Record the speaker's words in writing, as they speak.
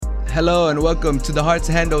Hello and welcome to the Hard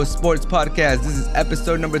to Handle Sports Podcast. This is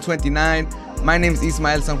episode number 29. My name is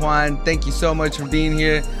Ismael San Juan. Thank you so much for being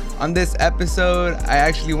here. On this episode, I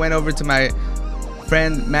actually went over to my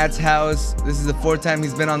friend Matt's house. This is the fourth time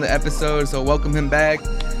he's been on the episode, so welcome him back.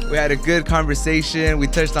 We had a good conversation. We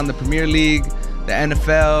touched on the Premier League, the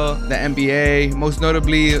NFL, the NBA. Most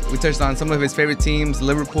notably, we touched on some of his favorite teams,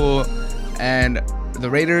 Liverpool and the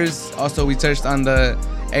Raiders. Also, we touched on the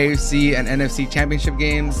AFC and NFC championship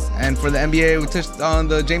games. And for the NBA, we touched on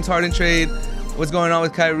the James Harden trade, what's going on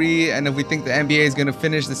with Kyrie, and if we think the NBA is going to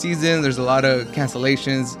finish the season. There's a lot of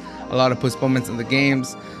cancellations, a lot of postponements in the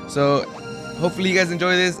games. So hopefully you guys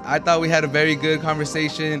enjoy this. I thought we had a very good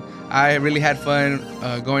conversation. I really had fun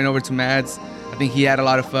going over to Matt's. I think he had a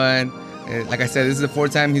lot of fun. Like I said, this is the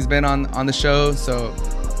fourth time he's been on the show, so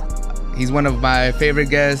he's one of my favorite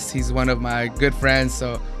guests. He's one of my good friends.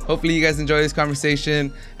 So hopefully you guys enjoy this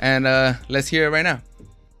conversation, and let's hear it right now.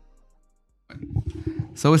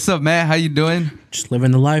 So what's up, Matt? How you doing? Just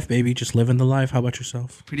living the life, baby. Just living the life. How about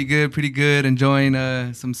yourself? Pretty good.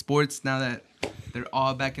 Enjoying some sports now that they're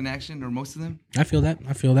all back in action, or most of them. I feel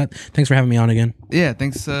that. Thanks for having me on again. Yeah,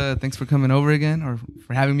 thanks for coming over again, or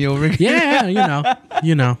for having me over again. Yeah,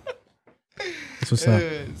 you know. That's what's up.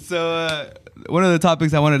 So one of the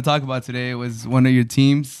topics I wanted to talk about today was one of your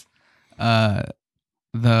teams, the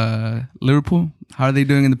Liverpool. How are they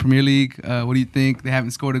doing in the Premier League? What do you think? They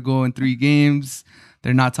haven't scored a goal in 3 games.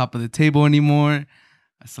 They're not top of the table anymore.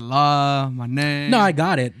 Salah, Mane. No, I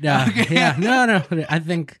got it. Yeah, Okay. yeah. No. I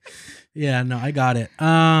think. Yeah, no, I got it.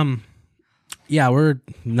 Yeah, we're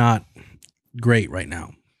not great right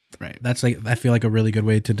now. Right. That's I feel like a really good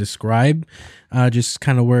way to describe just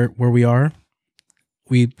kind of where we are.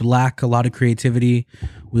 We lack a lot of creativity.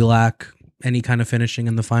 We lack any kind of finishing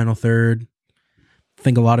in the final third. I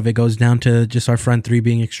think a lot of it goes down to just our front three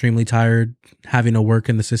being extremely tired, having to work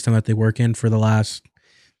in the system that they work in for the last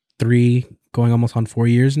 3, going almost on 4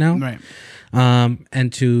 years now. Right. And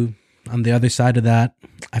on the other side of that,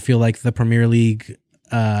 I feel like the Premier League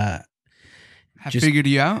Have figured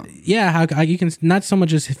you out? Yeah, how you can not so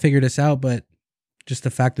much as figure this out, but just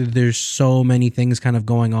the fact that there's so many things kind of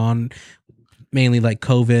going on, mainly like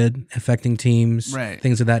COVID affecting teams, right,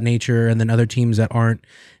 things of that nature, and then other teams that aren't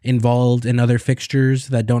involved in other fixtures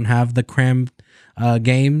that don't have the crammed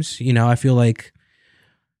games. You know, I feel like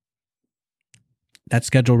that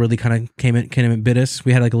schedule really kind of came and bit us.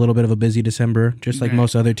 We had like a little bit of a busy December, just like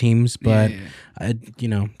most other teams, but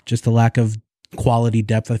just the lack of quality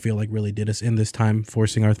depth, I feel like really did us in this time,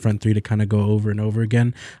 forcing our front three to kind of go over and over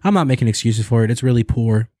again. I'm not making excuses for it. It's really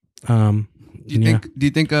poor. Do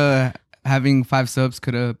you think having 5 subs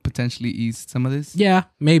could have potentially eased some of this? Yeah,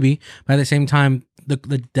 maybe. But at the same time,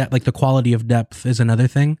 the quality of depth is another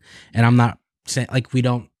thing. And I'm not saying like we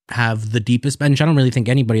don't have the deepest bench. I don't really think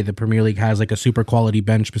anybody in the Premier League has like a super quality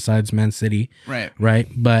bench besides Man City. Right.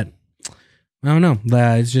 But I don't know.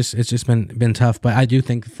 It's just been tough. But I do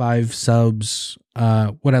think 5 subs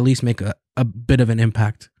would at least make a bit of an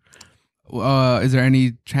impact. Is there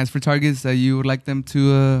any transfer targets that you would like them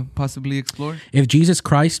to possibly explore? If Jesus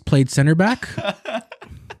Christ played center back,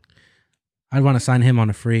 I'd want to sign him on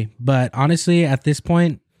a free. But honestly, at this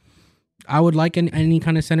point, I would like any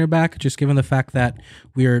kind of center back, just given the fact that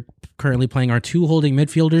we are currently playing our 2 holding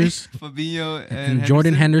midfielders. Fabinho and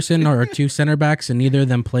Jordan Henderson are our 2 center backs, and neither of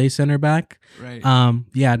them play center back. Right.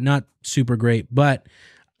 Yeah, not super great, but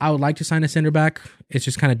I would like to sign a center back. It's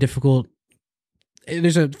just kind of difficult.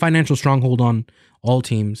 There's a financial stronghold on all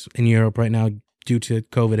teams in Europe right now due to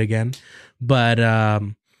COVID again. But,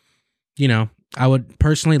 I would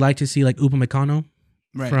personally like to see like Upamecano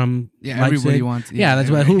from Leipzig. Everybody wants. Yeah,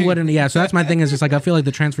 that's what. Who wouldn't? Yeah, so that's my thing. Is just like I feel like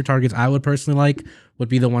the transfer targets I would personally like would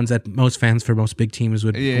be the ones that most fans for most big teams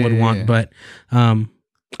would want. Yeah. But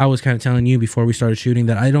I was kind of telling you before we started shooting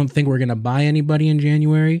that I don't think we're gonna buy anybody in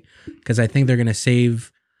January because I think they're gonna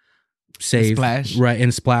save Splash. Right,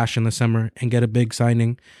 and splash in the summer and get a big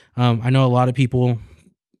signing. I know a lot of people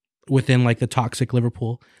within like the toxic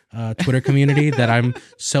Liverpool Twitter community that I'm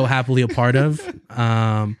so happily a part of.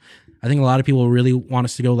 I think a lot of people really want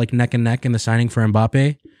us to go like neck and neck in the signing for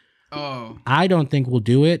Mbappe. Oh, I don't think we'll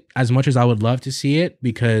do it as much as I would love to see it,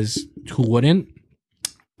 because who wouldn't?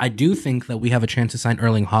 I do think that we have a chance to sign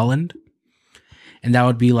Erling Haaland, and that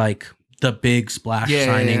would be like the big splash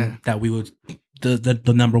signing that we would.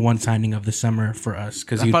 The number one signing of the summer for us,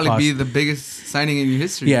 because that'd probably be the biggest signing in your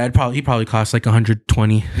history. Yeah, he probably cost like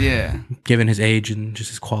 120. Yeah, given his age and just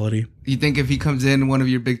his quality. You think if he comes in, one of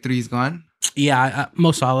your big 3 is gone? Yeah,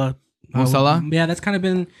 Mo Salah. Mo Salah? Yeah, that's kind of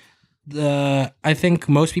been I think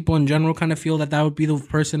most people in general kind of feel that would be the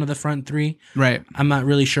person of the front three. Right. I'm not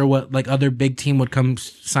really sure what like other big team would come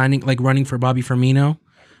signing like running for Bobby Firmino.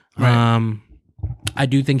 Right. I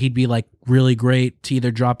do think he'd be like really great to either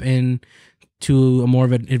drop in to a more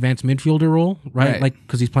of an advanced midfielder role, right? Like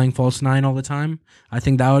because he's playing false nine all the time. I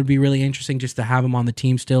think that would be really interesting just to have him on the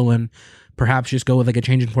team still and perhaps just go with like a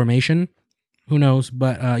change in formation. Who knows?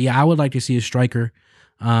 But yeah, I would like to see a striker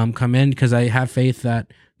come in because I have faith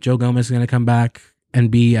that Joe Gomez is going to come back and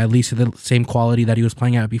be at least at the same quality that he was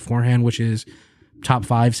playing at beforehand, which is top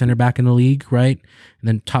 5 center back in the league, right? And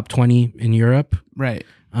then top 20 in Europe. Right.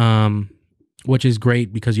 Which is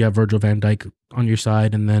great because you have Virgil van Dijk on your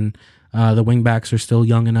side, and then the wing backs are still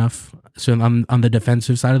young enough. So on the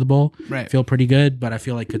defensive side of the ball, feel pretty good, but I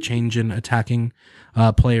feel like a change in attacking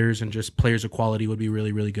players and just players of quality would be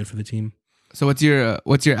really, really good for the team. So what's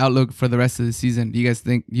your outlook for the rest of the season? Do you guys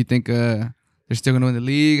think they're still going to win the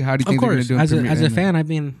league? How do you think they're going to do? As a fan, I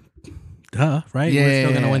mean, right? Yeah, we're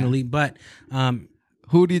still going to win the league, but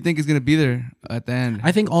who do you think is going to be there at the end?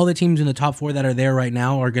 I think all the teams in the top 4 that are there right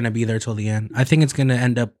now are going to be there till the end. I think it's going to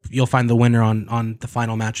end up. You'll find the winner on the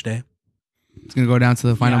final match day. It's going to go down to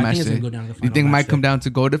the final match day. Go down to the final you think it might day. come down to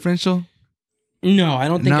goal differential? No, I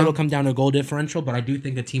don't think it'll come down to goal differential, but I do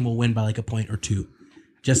think a team will win by like a point or two.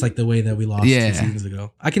 Just like the way that we lost 2 seasons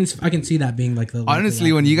ago. I can see that being like the...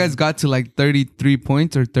 Honestly, when you guys got to like 33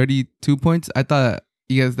 points or 32 points, I thought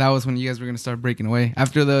that was when you guys were going to start breaking away.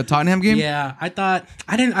 After the Tottenham game? Yeah,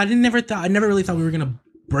 I never really thought we were going to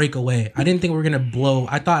break away. I didn't think we were going to blow.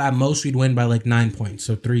 I thought at most we'd win by like 9 points,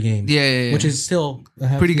 so 3 games. Yeah. Which is still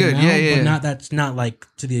pretty good. Amount, but that's not like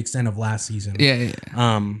to the extent of last season. Yeah.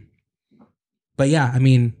 But yeah, I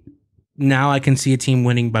mean... Now I can see a team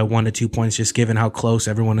winning by 1 to 2 points, just given how close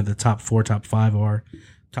everyone in the top 4, top 5 are.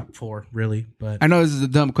 Top 4, really. But I know this is a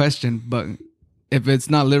dumb question, but if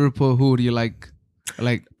it's not Liverpool, who do you like?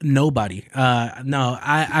 Like nobody. No,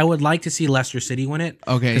 I would like to see Leicester City win it.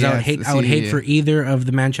 Okay, because I would hate for either of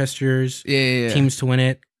the Manchester's teams to win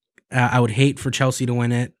it. I would hate for Chelsea to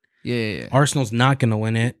win it. Yeah. Arsenal's not going to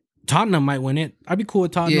win it. Tottenham might win it. I'd be cool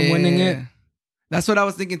with Tottenham winning it. That's what I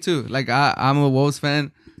was thinking too. Like I'm a Wolves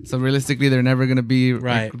fan. So realistically, they're never gonna be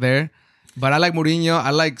like, there. But I like Mourinho. I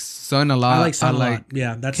like Son a lot. I like Son a lot.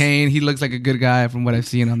 Yeah, that's Kane. He looks like a good guy from what I've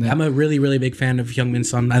seen on there. I'm a really, really big fan of Heung-min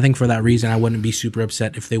Son. I think for that reason, I wouldn't be super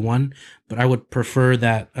upset if they won. But I would prefer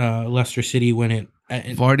that Leicester City win it.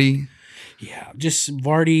 Vardy. Yeah, just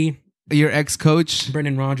Vardy. Your ex-coach,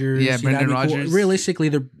 Brendan Rodgers. Yeah, Brendan Rodgers. Cool. Realistically,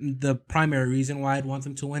 the primary reason why I'd want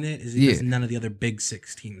them to win it is because none of the other big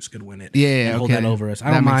 6 teams could win it. And hold that over us.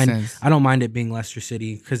 I don't mind it being Leicester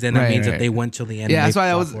City because then that means that they went till the end. Yeah, that's why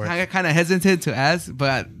I was kind of hesitant to ask,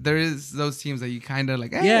 but there is those teams that you kind of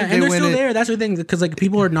like. And they're still there. That's the thing because like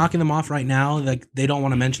people are knocking them off right now. Like they don't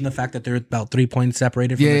want to mention the fact that they're about 3 points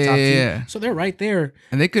separated from the top team. So they're right there,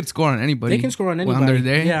 and they could score on anybody. They can score on anybody on their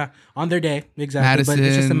day. Yeah, on their day, exactly. Madison, but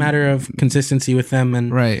it's just a matter of consistency with them,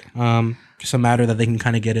 and just a matter that they can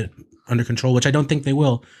kind of get it under control, which I don't think they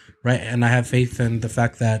will, right? And I have faith in the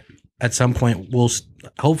fact that at some point we'll,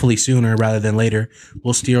 hopefully sooner rather than later,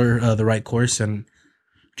 we'll steer the right course and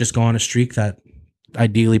just go on a streak that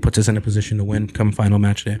ideally puts us in a position to win come final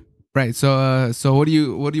match day. Right. So what would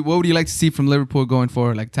you like to see from Liverpool going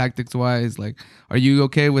forward, like tactics wise? Like, are you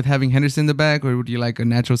okay with having Henderson in the back, or would you like a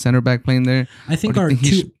natural center back playing there? I think our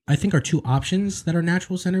two options that are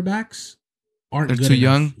natural center backs aren't they're good too enough.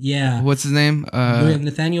 young. Yeah. What's his name? We have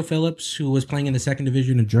Nathaniel Phillips, who was playing in the 2nd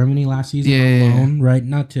division of Germany last season alone, right?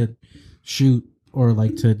 Not to shoot or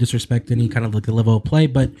like to disrespect any kind of like the level of play,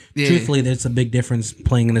 but truthfully, there's a big difference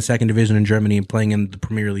playing in the 2nd division in Germany and playing in the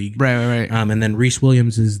Premier League. Right. And then Reece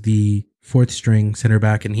Williams is the 4th string center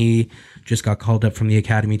back, and he just got called up from the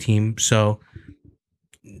academy team. So,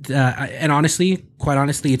 and quite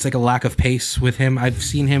honestly, it's like a lack of pace with him. I've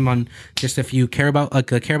seen him on just a few Carabao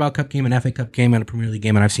Cup game, an FA Cup game, and a Premier League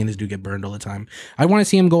game, and I've seen this dude get burned all the time. I want to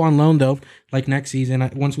see him go on loan though, like next season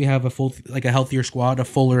once we have a healthier squad,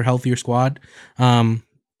 healthier squad.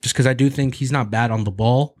 Just because I do think he's not bad on the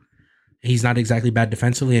ball. He's not exactly bad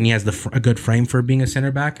defensively, and he has a good frame for being a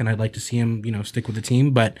center back. And I'd like to see him, stick with the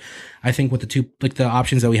team. But I think with the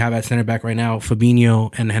options that we have at center back right now,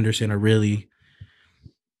 Fabinho and Henderson are really.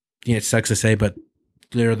 It sucks to say, but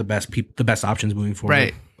they're the best options moving forward.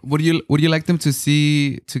 Right. Would you like them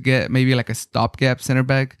to get maybe like a stopgap center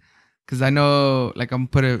back? Because I know, like, I'm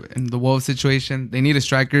put it in the Wolves situation. They need a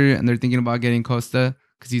striker, and they're thinking about getting Costa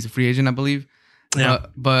because he's a free agent, I believe. Yeah.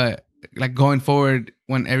 But like going forward,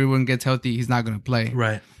 when everyone gets healthy, he's not going to play.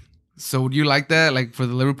 Right. So would you like that? Like for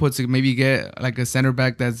the Liverpool to maybe get like a center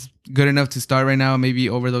back that's good enough to start right now, maybe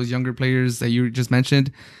over those younger players that you just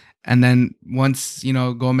mentioned, And then once,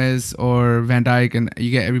 Gomez or Van Dijk and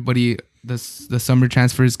you get everybody, the summer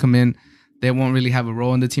transfers come in, they won't really have a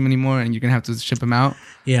role in the team anymore and you're going to have to ship them out.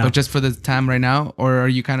 Yeah. But just for the time right now, or are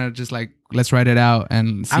you kind of just like, let's write it out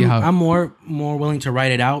and see how... I'm more willing to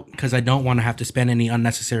write it out because I don't want to have to spend any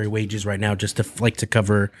unnecessary wages right now just to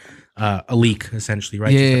cover a leak, essentially,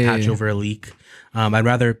 right? Just to patch over a leak. I'd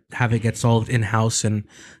rather have it get solved in-house and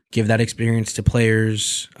give that experience to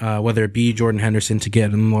players, whether it be Jordan Henderson to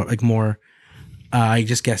get more I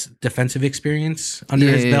just guess defensive experience under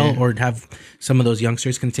his belt, or have some of those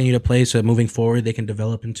youngsters continue to play so that moving forward they can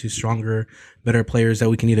develop into stronger, better players that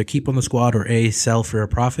we can either keep on the squad or sell for a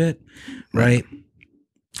profit, right?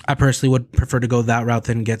 I personally would prefer to go that route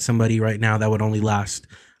than get somebody right now that would only last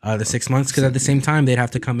the 6 months, because at the same time they'd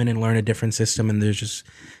have to come in and learn a different system, and there's just,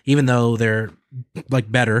 even though they're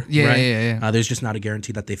like better, there's just not a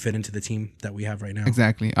guarantee that they fit into the team that we have right now.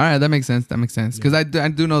 Exactly. All right, that makes sense. Because I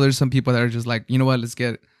do know there's some people that are just like, you know what, let's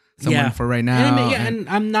get someone for right now. And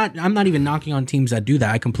I'm not even knocking on teams that do that.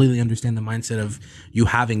 I completely understand the mindset of you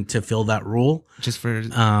having to fill that role just for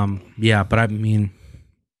but I mean,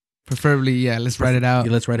 preferably, let's write it out.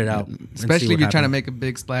 Let's write it out. Especially if you're trying to make a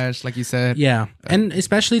big splash, like you said. Yeah. And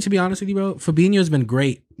especially, to be honest with you, bro, Fabinho's been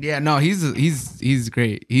great. Yeah, no, he's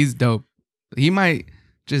great. He's dope. He might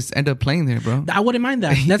just end up playing there, bro. I wouldn't mind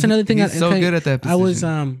that. That's another thing. He's so good at that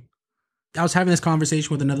position. I was having this conversation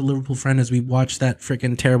with another Liverpool friend as we watched that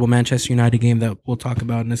freaking terrible Manchester United game that we'll talk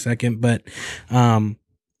about in a second. But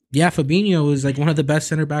Fabinho is like one of the best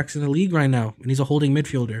center backs in the league right now, and he's a holding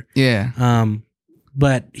midfielder. Yeah.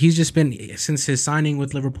 But he's just been, since his signing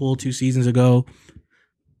with Liverpool 2 seasons ago,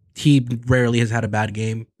 he rarely has had a bad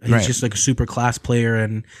game. He's just like a super class player,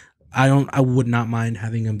 and I would not mind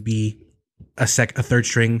having him be a third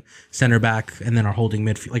string center back and then our holding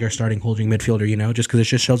midfield, like our starting holding midfielder, just because it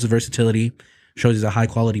just shows the versatility, shows he's a high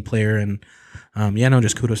quality player, and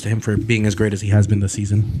just kudos to him for being as great as he has been this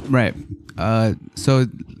season. Right. So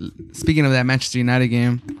speaking of that Manchester United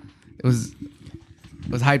game, it was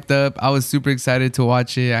hyped up. I was super excited to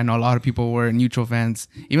watch it. I know a lot of people were neutral fans,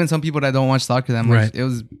 even some people that don't watch soccer that much. Right. It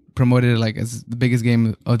was promoted like as the biggest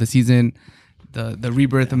game of the season, the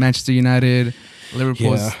rebirth of Manchester United,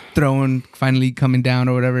 Liverpool's throne finally coming down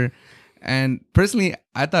or whatever. And personally,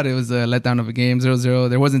 I thought it was a letdown of a game, 0-0.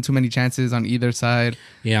 There wasn't too many chances on either side.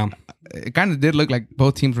 Yeah. It kind of did look like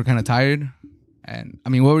both teams were kind of tired. And I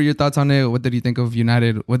mean, what were your thoughts on it? What did you think of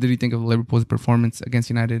United? What did you think of Liverpool's performance against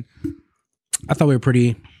United? I thought we were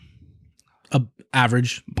pretty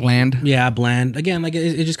average. Bland. Yeah, bland. Again, like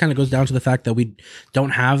it just kind of goes down to the fact that we don't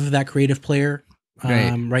have that creative player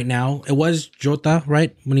right now. It was Jota,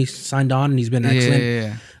 right, when he signed on, and he's been excellent.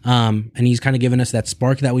 Yeah. And he's kind of given us that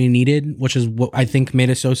spark that we needed, which is what I think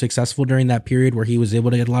made us so successful during that period where he was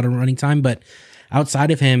able to get a lot of running time. But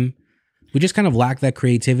outside of him, we just kind of lack that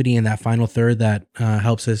creativity in that final third that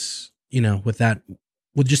helps us,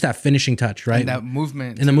 with just that finishing touch, right? And that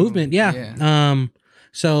movement. And the movement, yeah.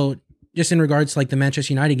 So just in regards to like the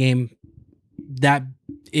Manchester United game, that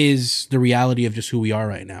is the reality of just who we are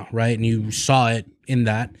right now, right? And you saw it in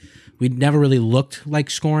that. We never really looked like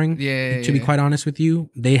scoring, to be quite honest with you.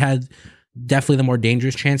 They had definitely the more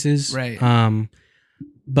dangerous chances. Right.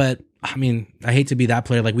 But, I mean, I hate to be that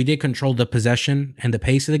player. Like, we did control the possession and the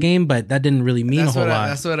pace of the game, but that didn't really mean a whole lot.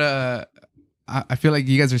 That's what I feel like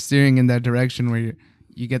you guys are steering in that direction where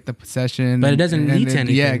you get the possession. But it doesn't lead to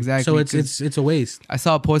anything. Yeah, exactly. So it's a waste. I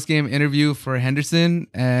saw a post-game interview for Henderson,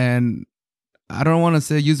 and I don't want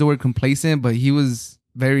to use the word complacent, but he was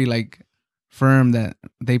very like firm that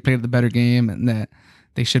they played the better game and that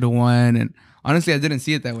they should have won. And honestly, I didn't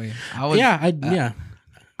see it that way.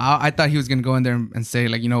 I thought he was gonna go in there and say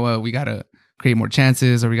like, you know what, we gotta create more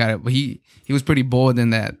chances, or we gotta. But he was pretty bold in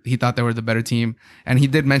that he thought they were the better team, and he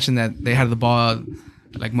did mention that they had the ball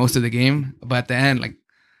like most of the game, but at the end, like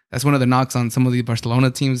that's one of the knocks on some of the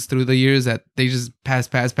Barcelona teams through the years, that they just pass.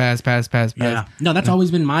 Yeah, no, that's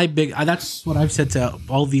always been my big. That's what I've said to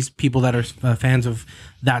all these people that are fans of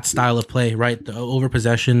that style of play, right? The over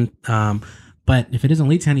possession. But if it doesn't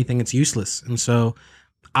lead to anything, it's useless. And so,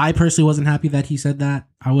 I personally wasn't happy that he said that.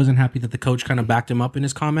 I wasn't happy that the coach kind of backed him up in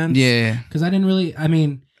his comments. Yeah, because I didn't really. I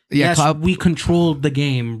mean, yes, we controlled the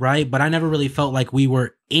game, right? But I never really felt like we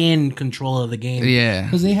were in control of the game. Yeah,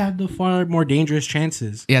 because they had the far more dangerous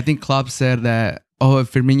chances. Yeah, I think Klopp said that,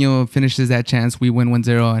 if Firmino finishes that chance, we win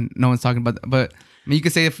 1-0, and no one's talking about that. But I mean, you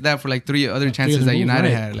could say that for like 3 other chances that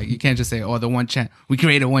United had. Like, you can't just say, the one chance. We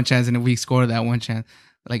created one chance, and if we score that one chance.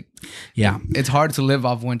 Like, yeah, it's hard to live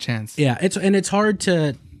off one chance. Yeah, it's hard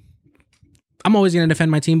to. I'm always going to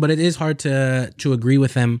defend my team, but it is hard to agree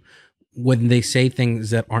with them when they say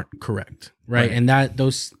things that aren't correct, right? And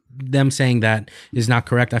them saying that is not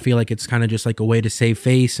correct. I feel like it's kind of just like a way to save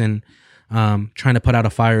face and trying to put out a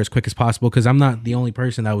fire as quick as possible, because I'm not the only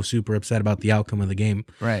person that was super upset about the outcome of the game.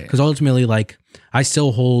 Right. Because ultimately, like, I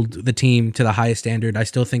still hold the team to the highest standard. I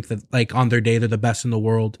still think that, like, on their day, they're the best in the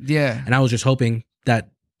world. Yeah. And I was just hoping that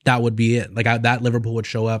would be it. Like, that Liverpool would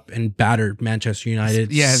show up and batter Manchester United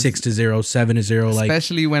 6-0, 7-0. Like,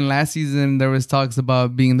 especially when last season there was talks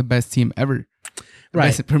about being the best team ever. Right.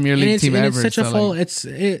 Best Premier League team ever. It's such a full, like,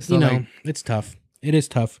 it's tough. It is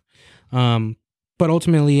tough. But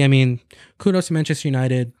ultimately, I mean, kudos to Manchester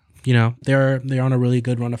United. You know, they're on a really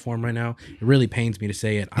good run of form right now. It really pains me to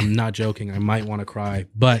say it. I'm not joking. I might want to cry,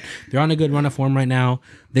 but they're on a good run of form right now.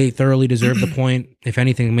 They thoroughly deserve the point. If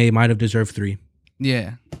anything, they might have deserved 3.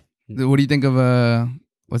 Yeah. What do you think of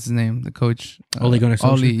what's his name? The coach, Ole Gunnar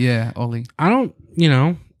Solskjaer. Ole. Yeah, Ole. I don't. You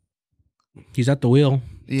know, he's at the wheel.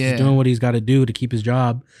 Yeah, he's doing what he's got to do to keep his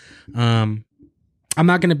job. I'm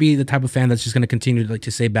not going to be the type of fan that's just going to continue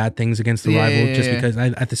to say bad things against the rival just because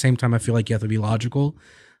at the same time I feel like you have to be logical.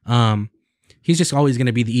 He's just always going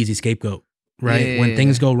to be the easy scapegoat, right? When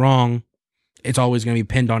things go wrong, it's always going to be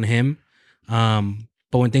pinned on him.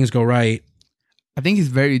 But when things go right, I think he's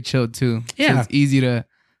very chill too. Yeah. So it's easy to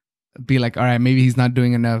be like, all right, maybe he's not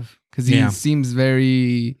doing enough, because he seems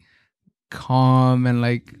very calm, and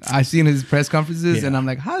like I've seen his press conferences and I'm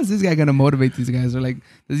like, how is this guy gonna motivate these guys? Or like,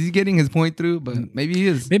 is he getting his point through? But maybe he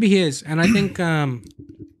is. And I think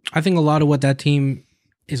a lot of what that team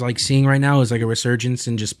is like seeing right now is like a resurgence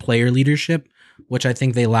in just player leadership, which I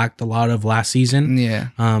think they lacked a lot of last season. Yeah.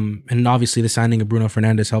 And obviously the signing of Bruno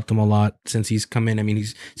Fernandes helped him a lot since he's come in. I mean,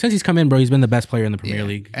 since he's come in, bro, he's been the best player in the Premier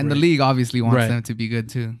League. And the league obviously wants them to be good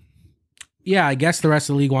too. Yeah, I guess the rest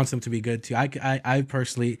of the league wants them to be good too. I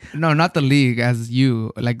personally... No, not the league as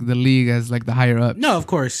you. Like the league as like the higher ups. No, of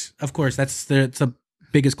course. That's the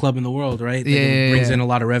biggest club in the world, right? It brings in a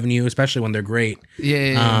lot of revenue, especially when they're great.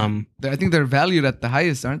 Yeah. I think they're valued at the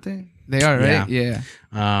highest, aren't they? They are, right? Yeah.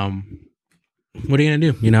 What are you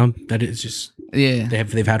gonna do? You know, that is just... Yeah.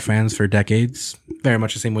 They've had fans for decades, very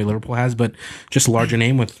much the same way Liverpool has, but just a larger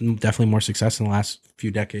name with definitely more success in the last few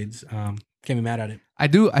decades. Can't be mad at it. I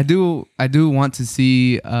do want to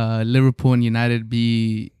see Liverpool and United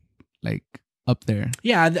be like up there.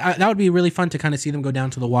 Yeah, that would be really fun to kind of see them go down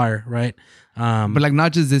to the wire, right? But like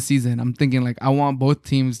not just this season. I'm thinking like I want both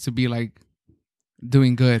teams to be like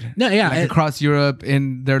doing good. No, yeah, like across Europe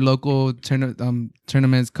in their local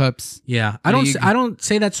tournaments, cups. Yeah, I don't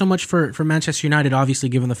say that so much for Manchester United, obviously,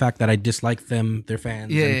 given the fact that I dislike them, their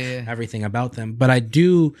fans, and everything about them. But I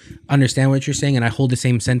do understand what you're saying, and I hold the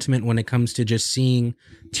same sentiment when it comes to just seeing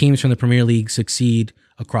teams from the Premier League succeed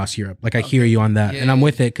across Europe. Like I hear you on that, and I'm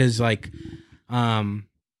with it because like, a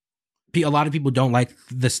lot of people don't like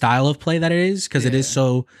the style of play that it is because it is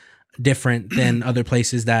so different than other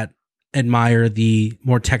places that admire the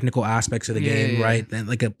more technical aspects of the game, right? And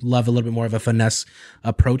like love a little bit more of a finesse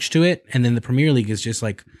approach to it. And then the Premier League is just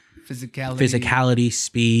like physicality,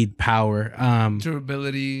 speed, power,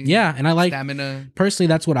 durability. Yeah, and I like stamina. Personally,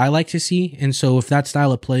 that's what I like to see. And so if that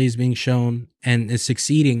style of play is being shown and is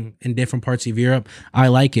succeeding in different parts of Europe, I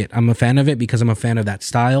like it. I'm a fan of it because I'm a fan of that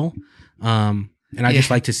style. And I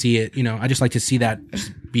just like to see it, you know, I just like to see that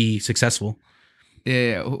be successful.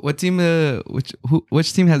 Yeah. What team?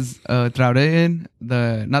 Which team has Traore in?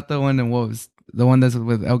 Not the one in Wolves. The one that's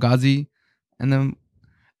with El Ghazi, and then.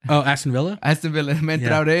 Oh, Aston Villa. Man,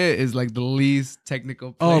 Traore is like the least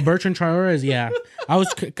technical player. Oh, Bertrand Traore is I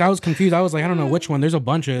was confused. I was like, I don't know which one. There's a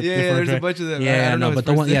bunch of there's a bunch of them. Yeah, I don't know, but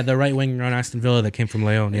the one, the right wing on Aston Villa that came from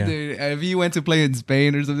Leon. Yeah. Dude, if he went to play in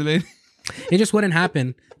Spain or something like. It just wouldn't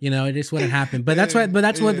happen, you know. It just wouldn't happen. But that's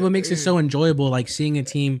what makes it so enjoyable. Like seeing a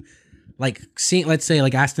team. Like seeing, let's say,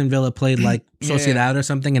 like Aston Villa played like Sociedad or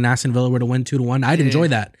something, and Aston Villa were to win 2-1. I'd enjoy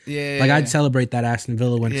that. I'd celebrate that Aston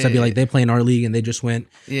Villa win because I'd be like, they play in our league and they just went.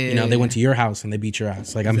 You know, they went to your house and they beat your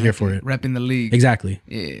ass. Like I'm here for it. Repping the league. Exactly.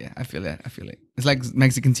 Yeah, I feel that. It's like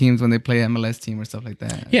Mexican teams when they play MLS team or stuff like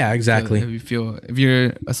that. Yeah, exactly. If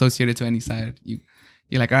you're associated to any side,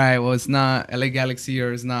 you're like, all right, well, it's not LA Galaxy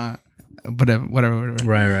or it's not whatever.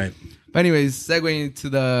 Right. But anyways, segueing to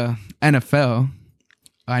the NFL.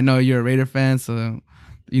 I know you're a Raider fan, so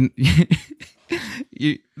the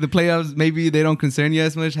playoffs, maybe they don't concern you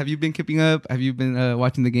as much. Have you been keeping up? Have you been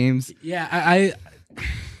watching the games? Yeah,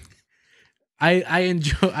 I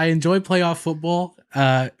enjoy playoff football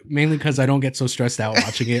mainly because I don't get so stressed out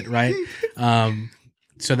watching it, right?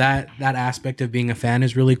 So that aspect of being a fan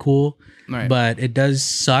is really cool, right. But it does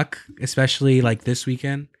suck, especially like this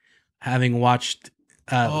weekend, having watched.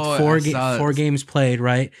 4 games played,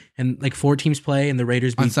 right? And like 4 teams play, and the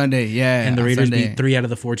Raiders beat on Sunday, and the Raiders beat 3 out of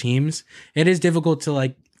the 4 teams. It is difficult to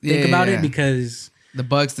like think about it, because the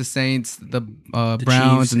Bucks, the Saints, the the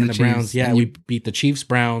Browns, Chiefs and the Browns. Chiefs. Yeah, And we beat the Chiefs,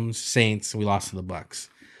 Browns, Saints, and we lost to the Bucks.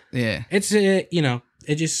 Yeah, it's it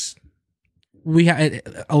just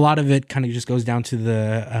a lot of it kind of just goes down to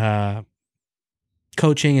the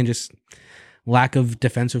coaching and just lack of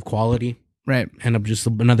defensive quality. right. And just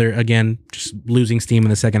just losing steam in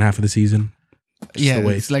the second half of the season. Yeah,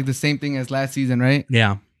 it's like the same thing as last season, right?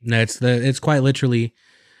 Yeah, no, it's quite literally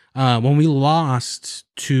when we lost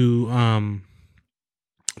to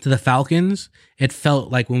the Falcons, it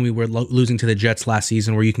felt like when we were losing to the Jets last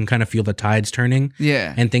season, where you can kind of feel the tides turning.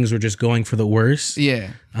 Yeah, and things were just going for the worse. Yeah.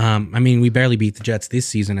 I mean, we barely beat the Jets this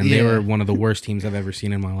season, and they were one of the worst teams I've ever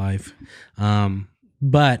seen in my life.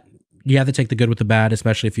 But you have to take the good with the bad,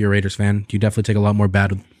 especially if you're a Raiders fan. You definitely take a lot more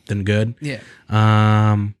bad than good. Yeah.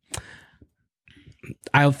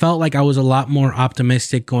 I felt like I was a lot more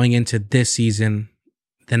optimistic going into this season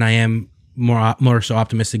than I am more so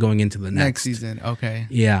optimistic going into the next season. Okay.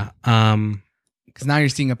 Yeah. Because now you're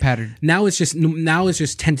seeing a pattern. Now it's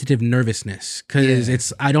just tentative nervousness,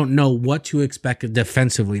 because I don't know what to expect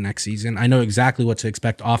defensively next season. I know exactly what to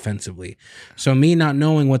expect offensively. So me not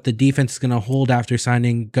knowing what the defense is going to hold after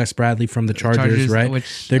signing Gus Bradley from the Chargers, right?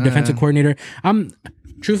 Their defensive coordinator.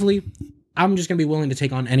 Truthfully, I'm just going to be willing to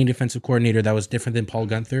take on any defensive coordinator that was different than Paul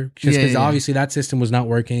Guenther, because obviously that system was not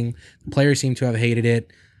working. The players seem to have hated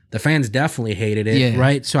it. The fans definitely hated it,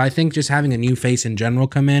 right? So I think just having a new face in general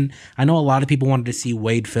come in. I know a lot of people wanted to see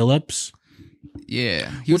Wade Phillips.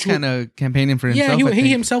 Yeah, he was kind of campaigning for himself. Yeah, he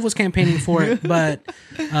himself was campaigning for it, but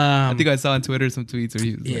I think I saw on Twitter some tweets where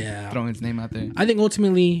he was like throwing his name out there. I think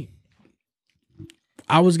ultimately,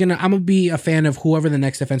 I'm gonna be a fan of whoever the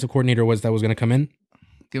next defensive coordinator was that was gonna come in.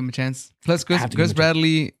 Give him a chance. Plus, Chris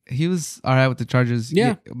Bradley, he was all right with the Chargers.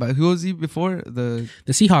 Yeah. But who was he before? The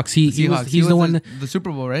Seahawks. He's the one. The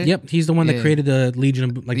Super Bowl, right? Yep. He's the one that created the Legion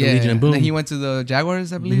of Boom. And then he went to the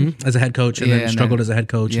Jaguars, I believe. As a head coach, and then struggled as a head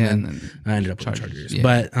coach. And then I ended up with the Chargers. Yeah.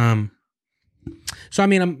 But, so I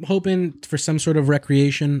mean, I'm hoping for some sort of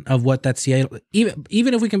recreation of what that Seattle,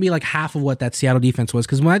 even if we can be like half of what that Seattle defense was.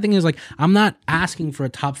 Because my thing is, like, I'm not asking for a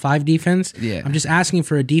top 5 defense. Yeah. I'm just asking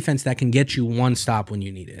for a defense that can get you one stop when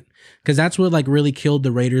you need it. Because that's what like really killed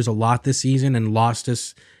the Raiders a lot this season and lost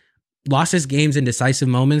us games in decisive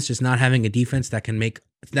moments. Just not having a defense that can get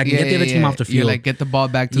the other team off the field. You're like, get the ball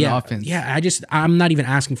back to the offense. Yeah, I'm not even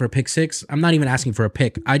asking for a pick 6. I'm not even asking for a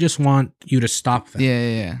pick. I just want you to stop them.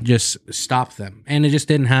 Yeah. Just stop them. And it just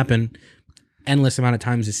didn't happen endless amount of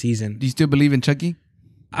times this season. Do you still believe in Chucky?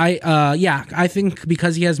 I think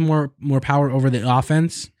because he has more power over the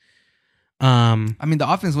offense. I mean, the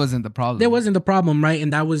offense wasn't the problem. That wasn't the problem, right?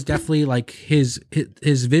 And that was definitely like his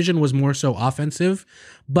vision was more so offensive,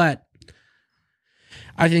 but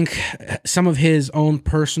I think some of his own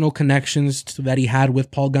personal connections that he had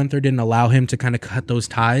with Paul Guenther didn't allow him to kind of cut those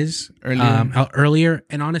ties earlier.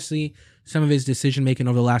 And honestly, some of his decision making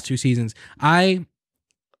over the last 2 seasons, here's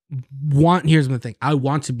the thing. I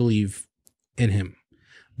want to believe in him,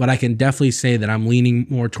 but I can definitely say that I'm leaning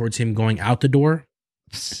more towards him going out the door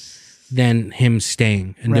than him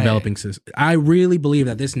staying and developing. I really believe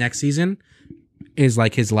that this next season is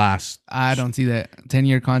like his last. I don't see that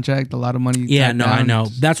 10-year contract, a lot of money. Yeah, no, I know.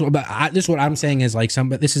 That's what. But this is what I'm saying is like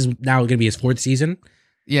this is now going to be his 4th season.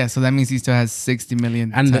 Yeah, so that means he still has $60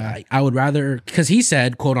 million. And I would rather, because he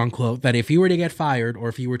said, quote unquote, that if he were to get fired or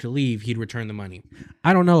if he were to leave, he'd return the money.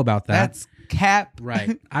 I don't know about that. That's cap.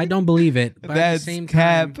 Right. I don't believe it. But that's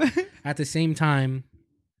cap. At the same time,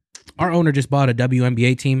 our owner just bought a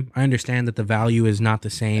WNBA team. I understand that the value is not the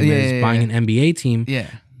same as buying an NBA team. Yeah.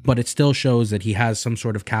 But it still shows that he has some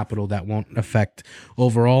sort of capital that won't affect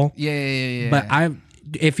overall. Yeah. But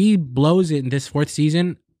if he blows it in this 4th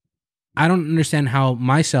season, I don't understand how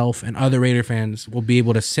myself and other Raider fans will be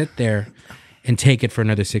able to sit there and take it for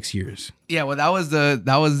another 6 years. Yeah, well,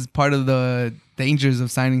 that was part of the dangers of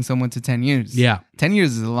signing someone to 10 years. Yeah. 10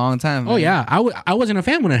 years is a long time. Oh, yeah. I wasn't a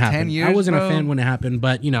fan when it happened. 10 years, I wasn't bro. a fan when it happened,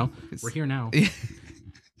 but, we're here now.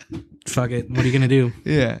 Fuck it. What are you going to do?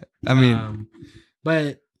 Yeah. I mean.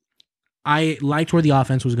 But I liked where the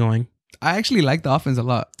offense was going. I actually like the offense a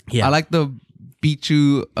lot. Yeah. I like the beat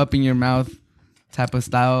you up in your mouth type of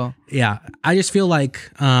style. Yeah. I just feel like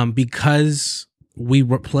because we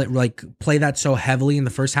play that so heavily in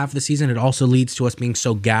the first half of the season, it also leads to us being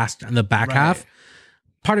so gassed in the back half.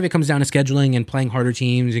 Part of it comes down to scheduling and playing harder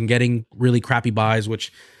teams and getting really crappy buys,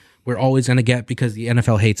 which we're always going to get because the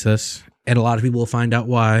NFL hates us. And a lot of people will find out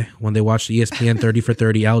why when they watch the ESPN 30 for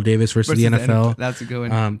 30, Al Davis versus the NFL. That's a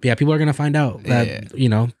good one. Yeah, people are going to find out that,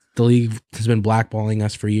 the league has been blackballing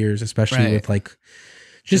us for years, especially with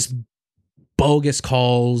just bogus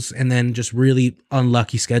calls and then just really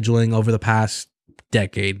unlucky scheduling over the past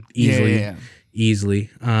decade. Easily.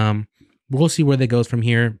 We'll see where that goes from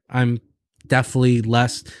here. I'm definitely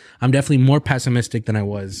more pessimistic than I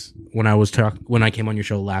was when I came on your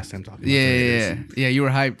show last time talking. Yeah. You were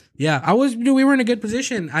hyped. Yeah, I was. We were in a good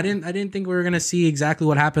position. I didn't think we were gonna see exactly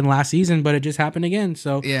what happened last season, but it just happened again.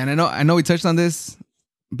 So yeah, and I know we touched on this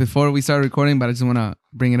before we started recording, but I just want to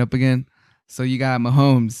bring it up again. So you got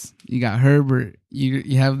Mahomes, you got Herbert,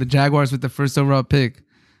 you have the Jaguars with the first overall pick.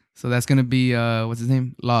 So that's gonna be what's his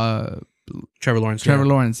name? Trevor Lawrence. Trevor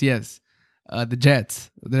Lawrence, yes. The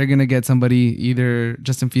Jets, they're gonna get somebody, either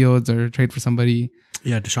Justin Fields or trade for somebody.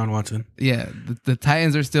 Yeah, Deshaun Watson. Yeah, the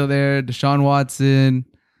Titans are still there. Deshaun Watson.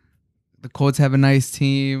 The Colts have a nice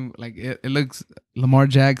team. Like it looks. Lamar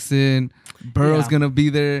Jackson, Burrow's gonna be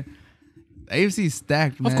there. The AFC is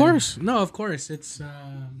stacked, man. Of course.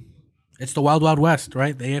 It's the Wild Wild West,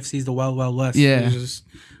 right? The AFC is the Wild Wild West. Yeah, there's just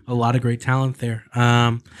a lot of great talent there.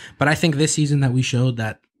 But I think this season that we showed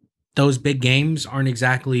that those big games aren't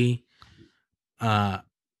exactly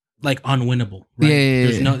like unwinnable, right?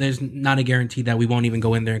 Yeah. There's not a guarantee that we won't even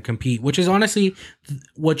go in there and compete, which is honestly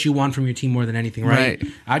what you want from your team more than anything, right?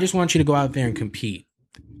 I just want you to go out there and compete.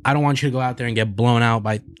 I don't want you to go out there and get blown out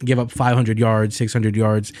by give up 500 yards, 600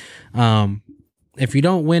 yards. If you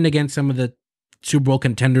don't win against some of the Super Bowl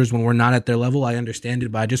contenders when we're not at their level, I understand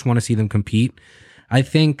it, but I just want to see them compete. I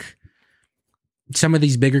think some of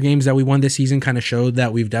these bigger games that we won this season kind of showed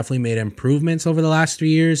that we've definitely made improvements over the last 3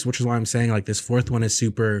 years, which is why I'm saying like this fourth one is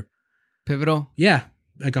super pivotal. Yeah,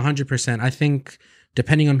 like 100%. I think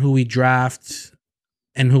depending on who we draft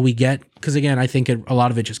and who we get, because again, I think a lot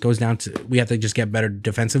of it just goes down to we have to just get better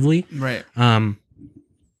defensively. Right.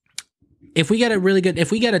 If we get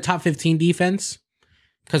a top 15 defense,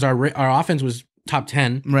 because our offense was top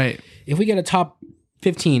 10. Right. If we get a top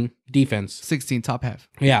 15 defense, 16 top half.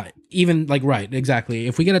 Yeah, even like right, exactly.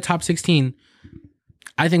 If we get a top 16,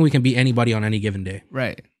 I think we can beat anybody on any given day.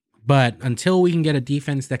 Right. But until we can get a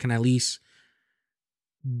defense that can at least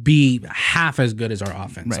be half as good as our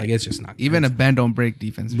offense, right. Like it's just not even a bend don't break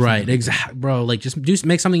defense. Right, exactly, bro. Like just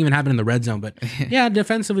make something even happen in the red zone. But yeah,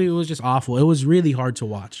 defensively it was just awful. It was really hard to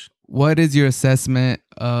watch. What is your assessment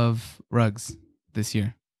of Ruggs this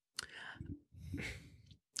year?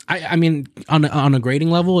 I mean, on a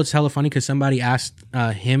grading level, it's hella funny because somebody asked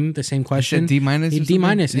him the same question. D-? D-,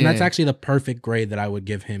 and that's actually the perfect grade that I would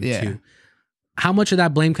give him too. How much of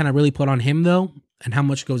that blame can I really put on him though, and how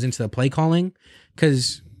much goes into the play calling?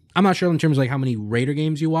 Because I'm not sure in terms of like how many Raider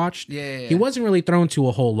games you watched. Yeah. He wasn't really thrown to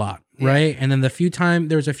a whole lot, right? And then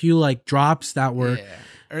there was a few like drops that were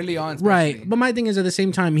early on, especially. Right. But my thing is, at the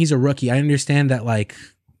same time, he's a rookie. I understand that like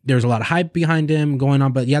there's a lot of hype behind him going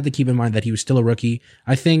on, but you have to keep in mind that he was still a rookie.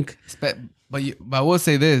 I think, but I will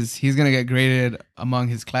say this: he's gonna get graded among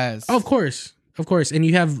his class. Oh, of course. And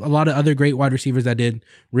you have a lot of other great wide receivers that did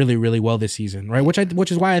really, really well this season, right? Which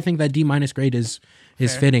is why I think that D- grade is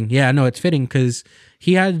fitting. Yeah, no, it's fitting because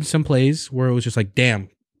he had some plays where it was just like, damn,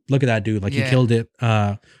 look at that dude, like he killed it.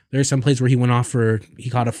 There's some plays where he went off he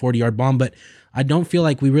caught a 40-yard bomb, but I don't feel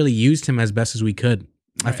like we really used him as best as we could.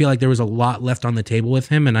 Right. I feel like there was a lot left on the table with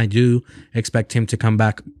him, and I do expect him to come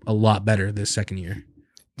back a lot better this second year.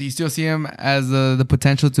 Do you still see him as the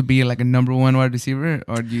potential to be like a number one wide receiver,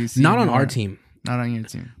 or do you see not on our team? Not on your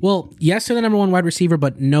team. Well, yes to the number one wide receiver,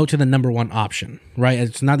 but no to the number one option, right?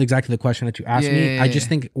 It's not exactly the question that you asked me. I just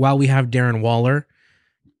think while we have Darren Waller,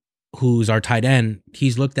 who's our tight end,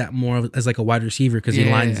 he's looked at more as like a wide receiver because he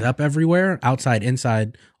lines up everywhere, outside,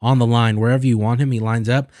 inside, on the line, wherever you want him, he lines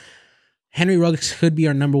up. Henry Ruggs could be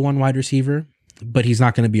our number one wide receiver, but he's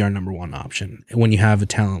not going to be our number one option when you have a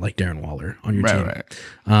talent like Darren Waller on your team.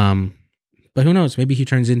 Right. But who knows? Maybe he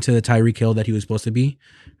turns into the Tyreek Hill that he was supposed to be,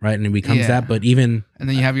 right? And he becomes that. But and then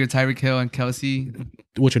you have your Tyreek Hill and Kelsey,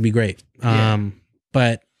 which would be great.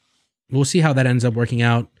 But we'll see how that ends up working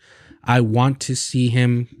out. I want to see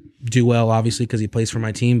him do well, obviously, because he plays for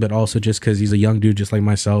my team, but also just because he's a young dude just like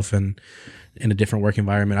myself and in a different work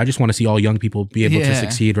environment. I just want to see all young people be able to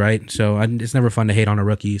succeed, right? So it's never fun to hate on a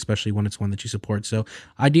rookie, especially when it's one that you support. So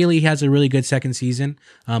ideally, he has a really good second season.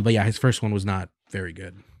 But yeah, his first one was not very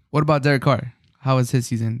good. What about Derek Carr? How was his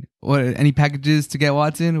season? Any packages to get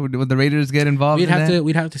Watson? Would the Raiders get involved? We'd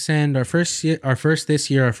have to send our first this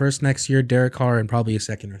year, our first next year, Derek Carr, and probably a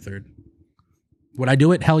second or third. Would I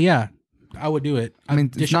do it? Hell yeah, I would do it. I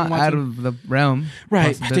mean, it's not out of the realm,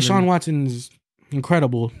 right? Deshaun Watson's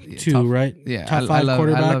incredible too, right? Yeah, top 5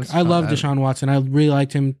 quarterback. I love Deshaun Watson. I really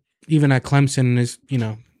liked him even at Clemson. He's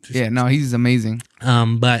he's amazing.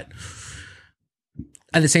 But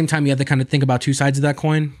At the same time, you have to kind of think about two sides of that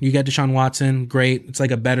coin. You get Deshaun Watson, great. It's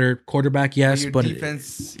like a better quarterback, yes, your but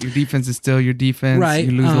defense is still your defense. Right.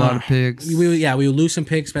 You lose a lot of picks. We would lose some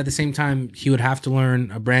picks, but at the same time, he would have to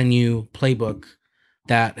learn a brand new playbook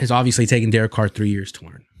that has obviously taken Derek Carr 3 years to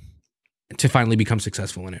learn to finally become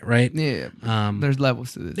successful in it, right? Yeah. There's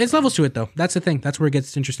levels to this. There's levels to it, though. That's the thing. That's where it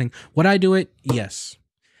gets interesting. Would I do it? Yes.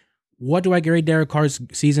 What do I grade Derek Carr's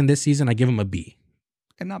season this season? I give him a B.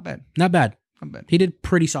 And not bad. Not bad. Not bad. He did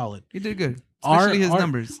pretty solid. He did good. Especially his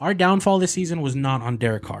numbers. Our downfall this season was not on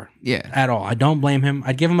Derek Carr. Yeah. At all. I don't blame him.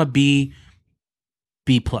 I'd give him a B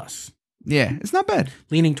plus. Yeah. It's not bad.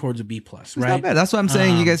 Leaning towards a B plus, right? It's not bad. That's what I'm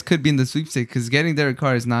saying. You guys could be in the sweepstakes because getting Derek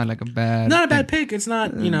Carr is not like a bad. Not a bad pick. It's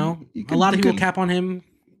not, a lot of people cap on him.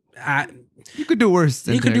 You could do worse.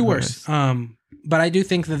 You could do worse. But I do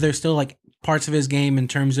think that there's still like parts of his game in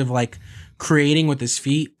terms of like creating with his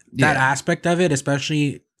feet. That aspect of it,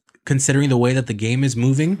 especially considering the way that the game is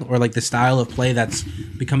moving or like the style of play that's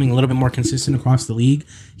becoming a little bit more consistent across the league.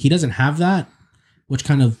 He doesn't have that, which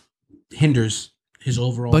kind of hinders his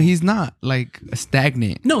overall. But he's not like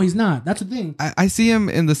stagnant. No, he's not. That's the thing. I see him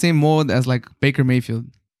in the same mold as like Baker Mayfield.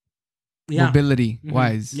 Yeah. Mobility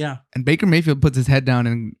wise. Yeah. And Baker Mayfield puts his head down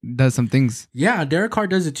and does some things. Yeah, Derek Carr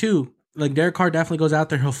does it too. Like Derek Carr definitely goes out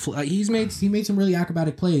there. He made some really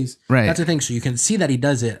acrobatic plays. Right. That's the thing. So you can see that he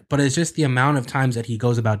does it, but it's just the amount of times that he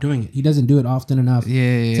goes about doing it. He doesn't do it often enough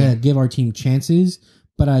to give our team chances.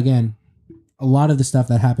 But again, a lot of the stuff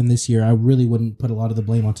that happened this year, I really wouldn't put a lot of the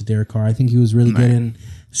blame onto Derek Carr. I think he was really good in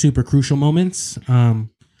super crucial moments.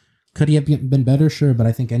 Could he have been better? Sure, but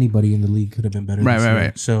I think anybody in the league could have been better.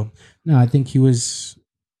 Right. So no, I think he was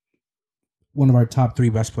one of our top three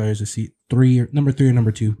best players this season. Number 3 or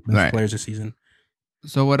number 2 best players this season.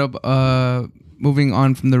 So what up? Moving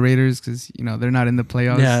on from the Raiders because they're not in the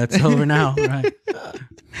playoffs. Yeah, it's over now. Right.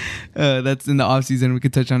 That's in the offseason. We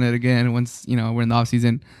could touch on it again once we're in the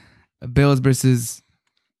offseason. Bills versus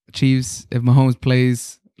Chiefs. If Mahomes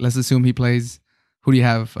plays, let's assume he plays. Who do you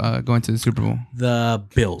have going to the Super Bowl? The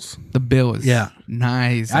Bills. The Bills. Yeah.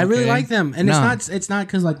 Nice. I really like them, and it's not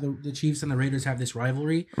because like the Chiefs and the Raiders have this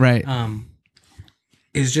rivalry. Right.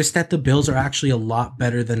 It's just that the Bills are actually a lot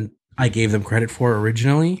better than I gave them credit for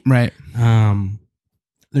originally. Right.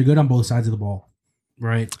 They're good on both sides of the ball.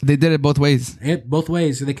 Right. They did it both ways. Both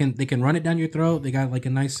ways. So they can run it down your throat. They got like a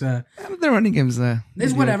nice. Their running game's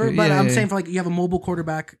it's whatever. But I'm saying for like you have a mobile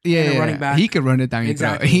quarterback and a running back. He could run it down your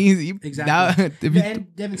throat. Exactly.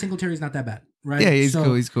 And Devin Singletary's not that bad, right? Yeah, he's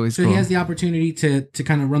cool. So he has the opportunity to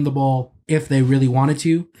kind of run the ball if they really wanted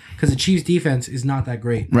to, because the Chiefs' defense is not that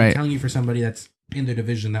great. Right. I'm telling you, for somebody that's in their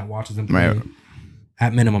division that watches them play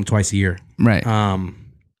at minimum twice a year. Right.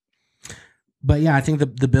 But yeah, I think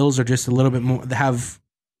the Bills are just a little bit more have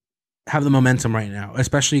the momentum right now,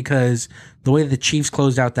 especially because the way the Chiefs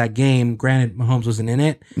closed out that game, granted Mahomes wasn't in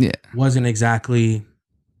it, wasn't exactly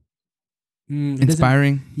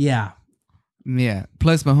inspiring. Yeah.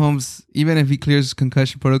 Plus Mahomes, even if he clears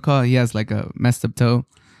concussion protocol, he has like a messed up toe.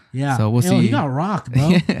 Yeah. So we'll see. He got rocked,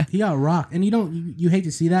 bro. He got rocked, and you hate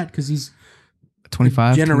to see that because he's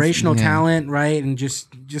 25 generational talent, right? And just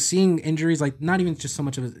seeing injuries, like not even just so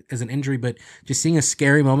much of as an injury, but just seeing a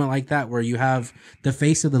scary moment like that where you have the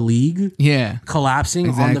face of the league collapsing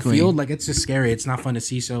on the field, like it's just scary. It's not fun to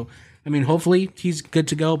see. So I mean, hopefully he's good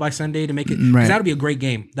to go by Sunday to make it, because that would be a great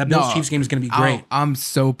game. That Bills Chiefs game is going to be great. I'm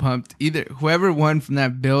so pumped. Either whoever won from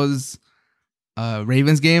that Bills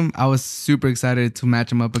Ravens game, I was super excited to match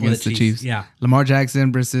them up against the Chiefs. Yeah, Lamar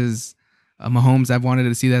Jackson versus Mahomes. I've wanted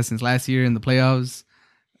to see that since last year in the playoffs.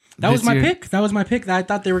 That was my pick. I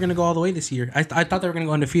thought they were going to go all the way this year. I thought they were going to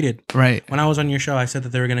go undefeated. Right. When I was on your show, I said that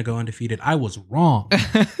they were going to go undefeated. I was wrong.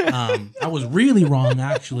 I was really wrong,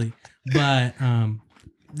 actually. But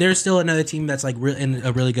there's still another team that's like in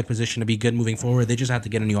a really good position to be good moving forward. They just have to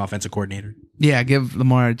get a new offensive coordinator. Yeah, give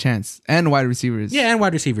Lamar a chance. And wide receivers. Yeah, and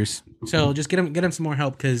wide receivers. So just get him some more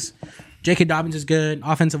help, because J.K. Dobbins is good.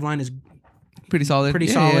 Offensive line is pretty solid,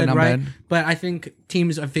 not right? Bad. But I think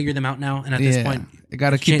teams have figured them out now, and at this point, you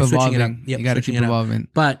got to keep evolving. You got to keep evolving.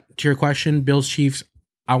 But to your question, Bills Chiefs,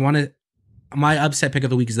 my upset pick of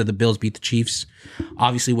the week is that the Bills beat the Chiefs.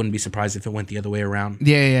 Obviously, wouldn't be surprised if it went the other way around.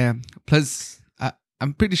 Yeah. Plus,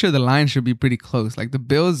 I'm pretty sure the line should be pretty close. Like the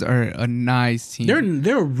Bills are a nice team.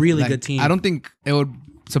 They're a really good team. I don't think it would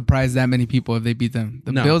surprise that many people if they beat them.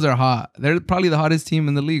 The Bills are hot. They're probably the hottest team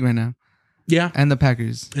in the league right now. Yeah, and the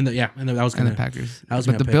Packers. And the Packers.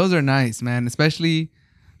 But the Bills are nice, man. Especially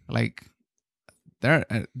like they're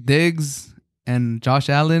Diggs and Josh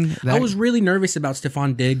Allen. I was really nervous about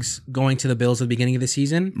Stephon Diggs going to the Bills at the beginning of the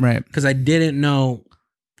season, right? Because I didn't know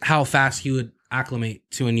how fast he would acclimate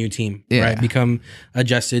to a new team, Yeah. right? Become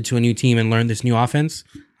adjusted to a new team and learn this new offense.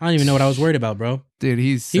 I don't even know what I was worried about, bro. Dude,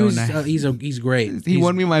 he's nice. He's great. He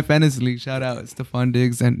won me my fantasy league. Shout out Stephon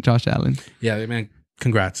Diggs and Josh Allen. Yeah, man.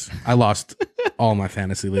 Congrats. I lost all my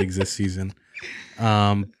fantasy leagues this season.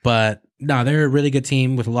 But no, they're a really good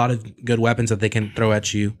team with a lot of good weapons that they can throw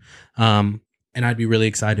at you. And I'd be really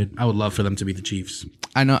excited. I would love for them to be the Chiefs.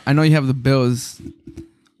 I know you have the Bills,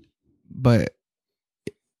 but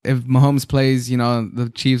if Mahomes plays,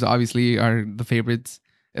 the Chiefs obviously are the favorites.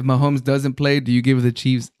 If Mahomes doesn't play, do you give the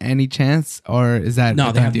Chiefs any chance, or is that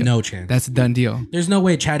no? a They have deal? no chance. That's a done deal. There's no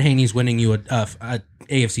way Chad Haney's winning you a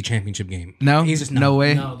AFC Championship game. No, he's just no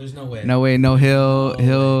way. No, there's no way. No way. No, he'll.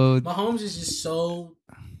 Mahomes is just so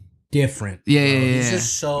different. Yeah, He's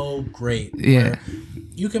just so great. Yeah.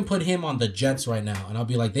 You can put him on the Jets right now, and I'll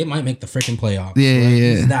be like, they might make the freaking playoffs. Yeah.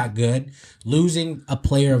 He's that good. Losing a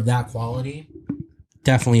player of that quality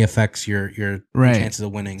definitely affects your chances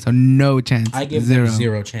of winning. So no chance. I give them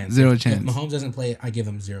zero chance. Zero chance. If Mahomes doesn't play, I give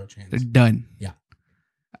him zero chance. They're done. Yeah.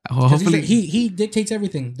 Well, hopefully he dictates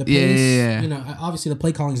everything. The pace, obviously the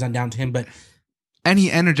play calling is not down to him, but and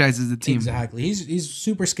he energizes the team. Exactly. He's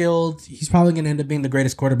super skilled. He's probably going to end up being the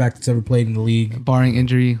greatest quarterback that's ever played in the league, barring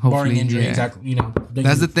injury. Hopefully, exactly.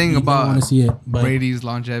 That's the thing about want to see it, but Brady's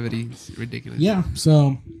longevity. It's ridiculous. Yeah.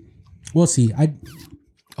 So we'll see.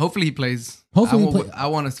 Hopefully he plays. I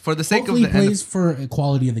want to, for the sake of the he plays for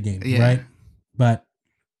quality of the game, right? But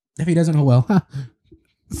if he doesn't, oh well.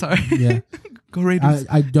 Sorry. Yeah. Go Raiders.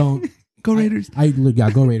 I don't. Go Raiders.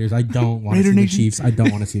 Go Raiders. I don't want to see the Chiefs. I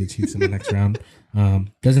don't want to see the Chiefs in the next round.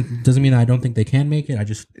 Doesn't mean I don't think they can make it. I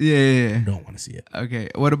just don't want to see it. Okay.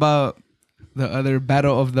 What about the other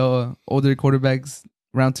battle of the older quarterbacks,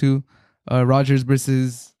 round 2, Rodgers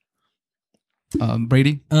versus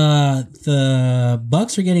Brady? The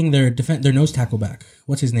Bucks are getting their nose tackle back.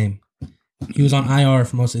 What's his name? He was on IR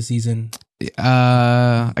for most of the season.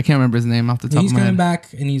 I can't remember his name off the top of my head. He's coming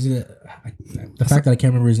back, and he's the fact that I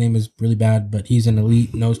can't remember his name is really bad, but he's an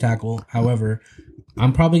elite nose tackle. However,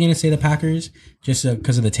 I'm probably going to say the Packers just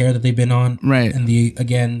because of the tear that they've been on. Right. And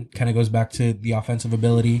again, kind of goes back to the offensive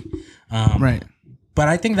ability. Right. But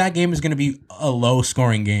I think that game is going to be a low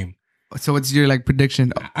scoring game. So what's your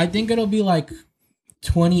prediction? I think it'll be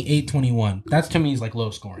 28-21. That's to me is low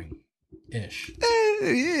scoring ish.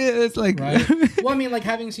 Yeah, it's right. Well, I mean,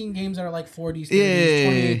 having seen games that are 40s,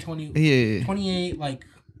 30s, 28, 28,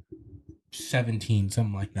 17,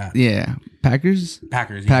 something like that. Yeah. Packers.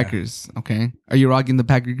 Okay. Are you rocking the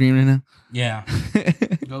Packer green right now? Yeah.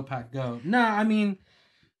 Go Pack, go. No, I mean,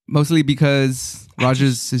 mostly because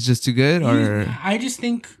Rodgers is just too good, or I just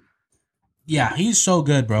think, yeah, he's so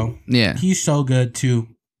good, bro. Yeah, he's so good too.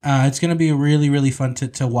 It's gonna be really, really fun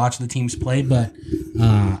to watch the teams play, but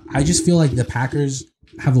I just feel like the Packers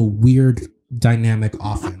have a weird dynamic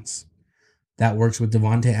offense that works with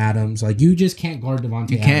Devontae Adams. You just can't guard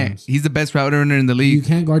Devontae Adams. He's the best route runner in the league. You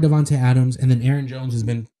can't guard Devontae Adams, and then Aaron Jones has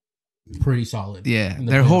been pretty solid. Yeah,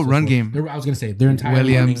 their whole run game. I was gonna say their entire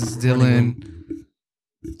Williams, Dillon.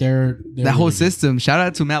 They're that really whole system. Shout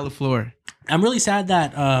out to Matt LaFleur. I'm really sad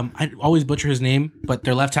that I always butcher his name, but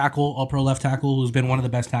their left tackle, all-pro left tackle, who's been one of the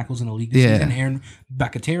best tackles in the league this season, Aaron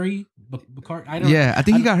Bakateri. I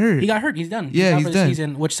think he got hurt. He got hurt. He's done. Yeah, he's done.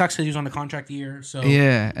 Season, which sucks because he was on the contract year. So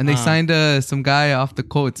yeah, and they signed some guy off the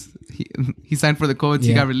Colts. He signed for the Colts.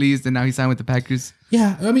 He got released, and now he signed with the Packers.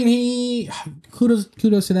 Yeah, I mean, kudos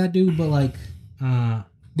to that dude, but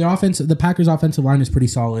the Packers' offensive line is pretty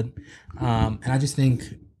solid, and I just think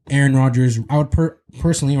Aaron Rodgers. I would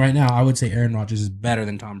personally right now, I would say Aaron Rodgers is better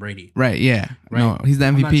than Tom Brady. Right? Yeah. Right. No, he's the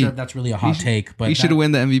MVP. I'm not sure if that's really a hot take, but he should have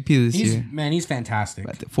won the MVP this year. Man, he's fantastic.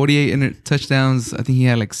 48 touchdowns. I think he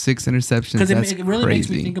had 6 interceptions. Because it really makes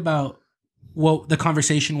me think about what the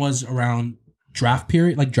conversation was around draft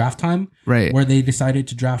period, draft time, right? Where they decided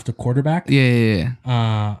to draft a quarterback.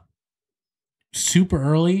 Yeah. Super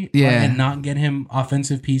early, and not get him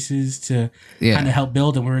offensive pieces to kind of help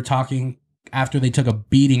build. And we were talking after they took a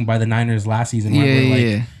beating by the Niners last season.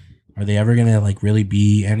 Are they ever gonna really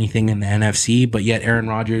be anything in the NFC? But yet Aaron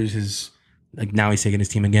Rodgers is now he's taking his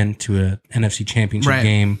team again to a NFC Championship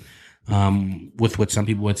game, with what some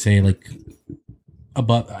people would say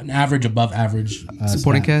above average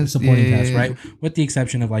supporting cast, right? With the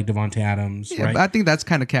exception of Devontae Adams, right? But I think that's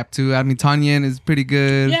kind of capped too. I mean, Tanyan is pretty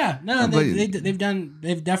good. Yeah, no,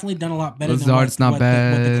 they've definitely done a lot better. Lazard's than not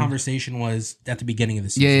bad. What the conversation was at the beginning of the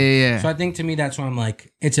season. Yeah. So I think to me that's why I'm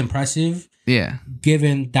it's impressive. Yeah.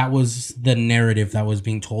 Given that was the narrative that was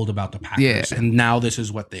being told about the Packers, and now this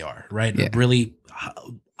is what they are, right? Yeah. A really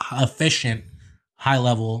efficient, high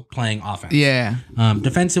level playing offense. Yeah.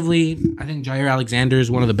 Defensively, I think Jair Alexander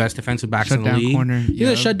is one of the best defensive backs in the league. Corner. He's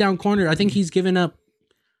a shutdown corner. I think he's given up,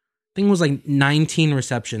 I think it was like 19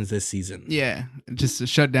 receptions this season. Yeah, just a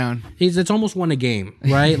shutdown. It's almost won a game,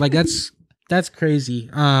 right? Like that's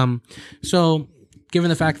crazy. So given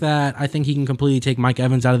the fact that I think he can completely take Mike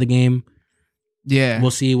Evans out of the game, yeah,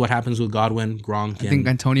 we'll see what happens with Godwin, Gronk. I think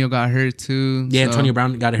Antonio got hurt too. Yeah, so. Antonio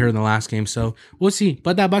Brown got hurt in the last game, so we'll see.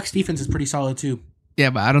 But that Bucs defense is pretty solid too. Yeah,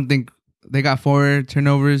 but I don't think they got 4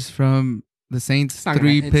 turnovers from the Saints,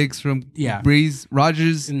 3 picks from Breeze.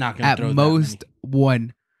 Rodgers not at most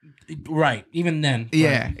 1. Right, even then.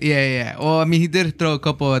 Yeah. Well, I mean, he did throw a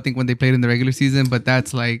couple, I think, when they played in the regular season, but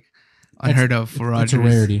that's like unheard of for Rodgers. It's a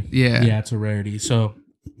rarity. Yeah, it's a rarity. So,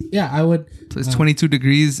 yeah, I would. So it's 22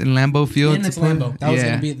 degrees in Lambeau Field. And it's Lambeau. That was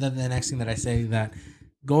going to be the next thing that I say, that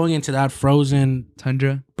going into that frozen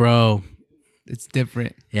tundra, bro, it's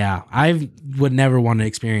different. Yeah, I would never want to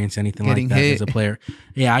experience anything like that as a player.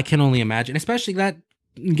 Yeah, I can only imagine, especially that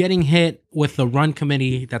getting hit with the run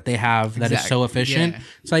committee that they have that is so efficient. Yeah.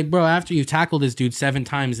 It's like, bro, after you've tackled this dude 7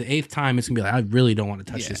 times, the 8th time, it's going to be like, I really don't want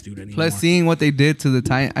to touch this dude anymore. Plus, seeing what they did to the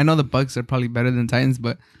Titans, I know the Bucs are probably better than Titans,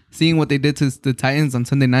 but seeing what they did to the Titans on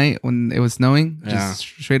Sunday night when it was snowing, just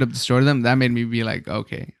straight up destroyed them, that made me be like,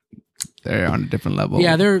 okay, they're on a different level.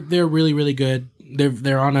 Yeah, they're really, really good.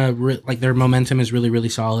 They're on their momentum is really, really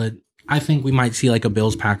solid. I think we might see like a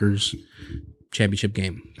Bills-Packers championship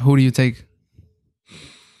game. Who do you take?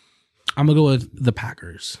 I'm going to go with the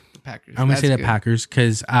Packers. I'm going to say the Packers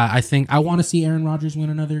because I think I want to see Aaron Rodgers win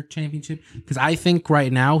another championship because I think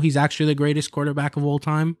right now he's actually the greatest quarterback of all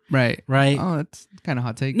time. Right. Oh, that's kind of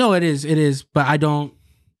hot take. No, it is. But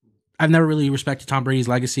I've never really respected Tom Brady's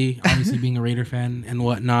legacy, obviously being a Raider fan and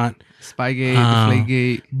whatnot. Spygate,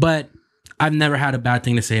 Deflategate. But I've never had a bad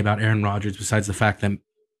thing to say about Aaron Rodgers besides the fact that,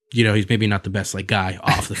 you know, he's maybe not the best like guy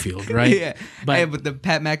off the field, right? Yeah. But the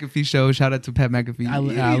Pat McAfee show, shout out to Pat McAfee.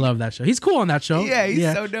 I love that show. He's cool on that show. Yeah,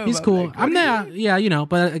 he's so dope. He's cool. Like, I'm not, you know,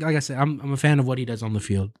 but like I said, I'm a fan of what he does on the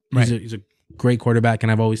field. He's a great quarterback,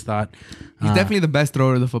 and I've always thought he's definitely the best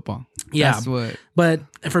thrower of the football. Yeah. But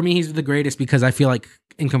for me, he's the greatest because I feel like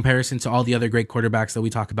in comparison to all the other great quarterbacks that we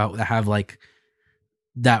talk about that have like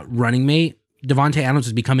that running mate, Devontae Adams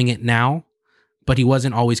is becoming it now, but he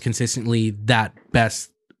wasn't always consistently that best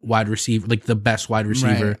wide receiver, like the best wide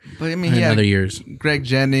receiver. Right. But I mean, in other years, Greg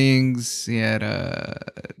Jennings, he had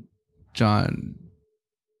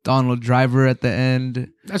Donald Driver at the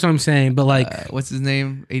end. That's what I'm saying. But like, what's his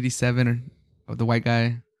name? 87 or the white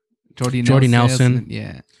guy, Jordy Nelson.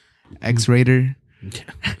 Yeah, ex-Raider. Yeah.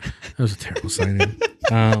 That was a terrible signing.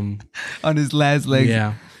 On his last leg.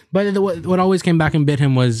 Yeah, but what always came back and bit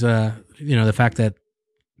him was the fact that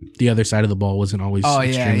the other side of the ball wasn't always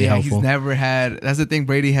extremely helpful. He's never had. That's the thing.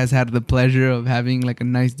 Brady has had the pleasure of having like a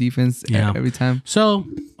nice defense every time. So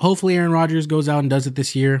hopefully Aaron Rodgers goes out and does it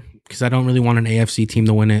this year because I don't really want an AFC team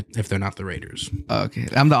to win it if they're not the Raiders. Okay,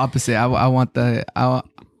 I'm the opposite. I want out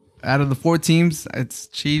of the 4 teams, it's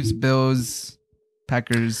Chiefs, Bills,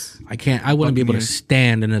 Packers. I wouldn't be able to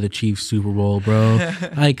stand another Chiefs Super Bowl, bro.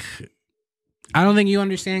 Like, I don't think you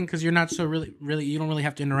understand because you're not so really, you don't really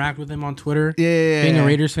have to interact with him on Twitter. Yeah. Being a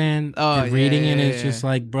Raiders fan and reading it, it's just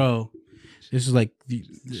like, bro, this is like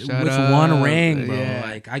with one ring, bro. Yeah.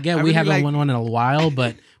 Like, I get we haven't won one in a while,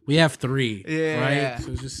 but we have 3. Right?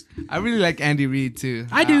 So it's just, I really like Andy Reid too.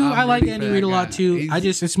 I do. I like Andy Reid a lot too.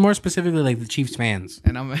 It's more specifically like the Chiefs fans.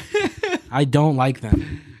 And I don't like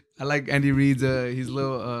them. I like Andy Reid's his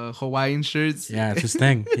little Hawaiian shirts. Yeah, it's his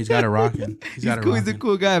thing. He's got it rocking. He's cool. He's a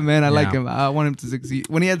cool guy, man. I like him. I want him to succeed.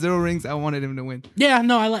 When he had 0 rings, I wanted him to win. Yeah,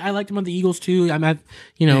 no, I liked him on the Eagles too. I'm at,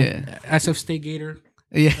 SF State Gator.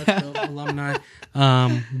 Yeah, alumni.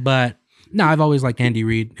 But no, I've always liked Andy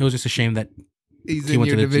Reid. It was just a shame that he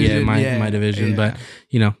went to the division. My division. Yeah.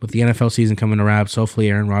 But with the NFL season coming to wraps, hopefully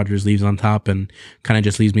Aaron Rodgers leaves on top and kind of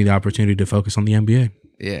just leaves me the opportunity to focus on the NBA.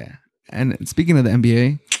 Yeah, and speaking of the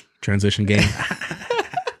NBA. Transition game.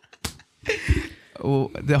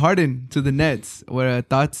 The Harden to the Nets. What are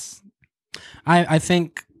thoughts? I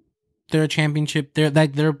think they're a championship.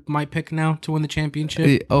 They're my pick now to win the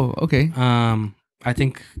championship. Oh, okay. I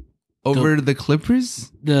think over the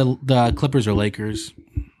Clippers. The Clippers or Lakers.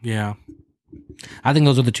 Yeah, I think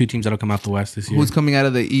those are the 2 teams that'll come out the West this year. Who's coming out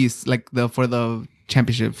of the East? Like for the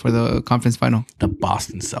championship for the conference final? The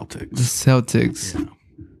Boston Celtics. The Celtics. Yeah.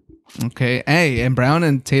 Okay. Hey, and Brown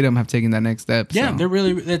and Tatum have taken that next step. Yeah, they're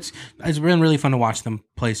really. It's been really fun to watch them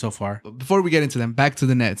play so far. Before we get into them, back to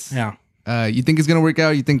the Nets. Yeah. You think it's gonna work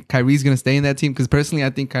out? You think Kyrie's gonna stay in that team? Because personally, I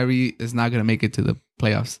think Kyrie is not gonna make it to the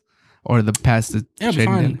playoffs. or the past. Yeah, it'll be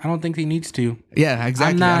fine. I don't think he needs to. Yeah,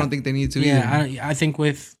 exactly. I don't think they need to. Yeah, I think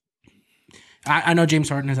with. I know James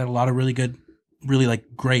Harden has had a lot of really good, really like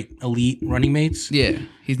great elite running mates. Yeah,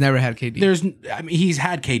 he's never had KD. He's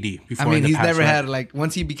had KD before. I mean, he's never had like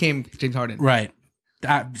once he became James Harden. Right.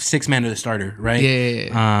 Six man to the starter, right?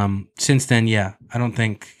 Yeah. Since then, I don't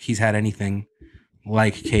think he's had anything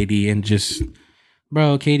like KD, and just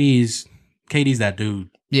bro, KD's that dude.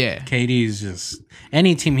 Yeah, KD's just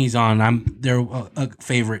any team he's on, they're a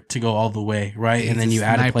favorite to go all the way, right? And then you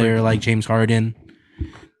add a player like James Harden.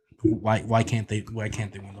 Why can't they win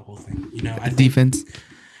the whole thing? You know, defense.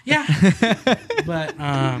 Yeah, but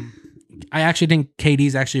I actually think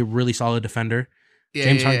KD's actually a really solid defender.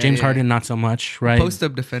 James Harden, not so much, right?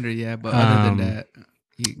 Post-up defender, but other than that...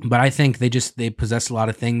 But I think they possess a lot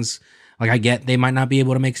of things. Like, I get they might not be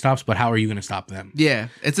able to make stops, but how are you going to stop them? Yeah,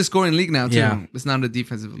 it's a scoring league now, too. Yeah. It's not a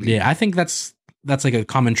defensive league. Yeah, I think that's like a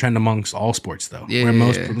common trend amongst all sports, though. Yeah,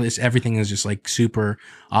 where everything is just, like, super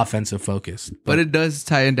offensive focused. But it does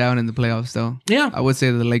tie it down in the playoffs, though. Yeah. I would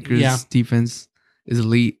say the Lakers' defense is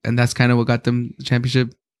elite, and that's kind of what got them the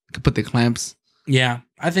championship. Could put the clamps. Yeah,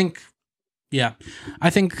 I think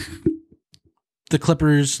the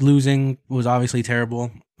Clippers losing was obviously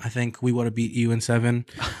terrible. I think we would have beat you in 7.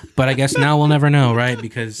 But I guess now we'll never know, right?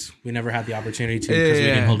 Because we never had the opportunity to because we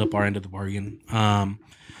didn't hold up our end of the bargain.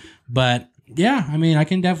 But, yeah, I mean, I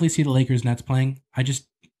can definitely see the Lakers Nets playing. I just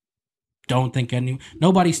don't think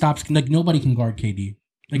nobody can guard KD.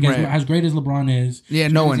 Like, as great as LeBron is. Yeah,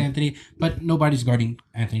 no one. Anthony, but nobody's guarding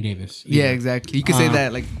Anthony Davis. Either. Yeah, exactly. You could say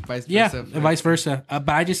that, like, vice versa. Yeah, vice versa. But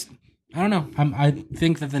I don't know. I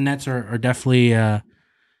think that the Nets are definitely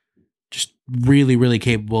just really, really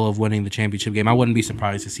capable of winning the championship game. I wouldn't be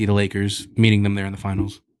surprised to see the Lakers meeting them there in the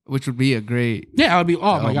finals. Which would be a great... Yeah, it would be...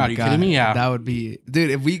 Oh, my God. Are you kidding me? Yeah. That would be...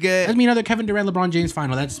 Dude, if we get... That'd be another Kevin Durant, LeBron James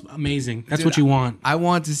final. That's amazing. That's what you want. I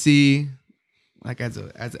want to see... Like, as an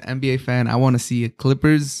NBA fan, I want to see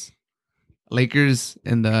Clippers, Lakers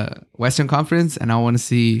in the Western Conference, and I want to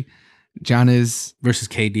see... Giannis versus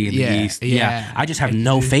KD in the East. Yeah. I just have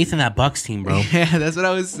no faith in that Bucks team, bro. Yeah, that's what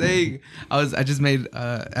I was saying. I just made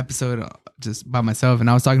an episode just by myself, and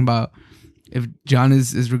I was talking about if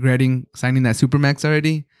Giannis is regretting signing that Supermax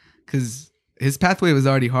already, because his pathway was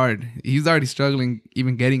already hard. He was already struggling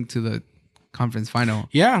even getting to the conference final.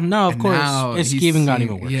 Yeah, no, of course. It's even got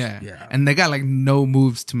even worse. Yeah. And they got like no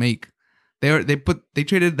moves to make. They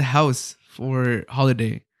traded the house for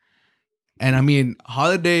Holiday. And I mean,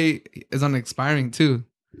 Holiday is on expiring too.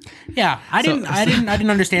 Yeah, I didn't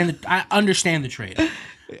understand. I understand the trade.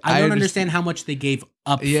 I don't understand how much they gave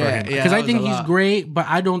up for him because I think he's great, but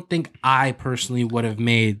I don't think I personally would have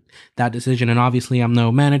made that decision. And obviously, I'm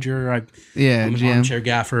no manager. I'm an armchair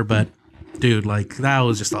gaffer, but dude, like that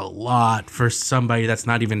was just a lot for somebody that's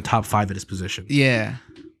not even top 5 at his position. Yeah,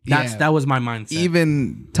 that was my mindset.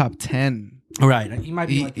 Even top 10. Right, he might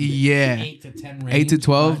be like 8 to 10 range, 8 to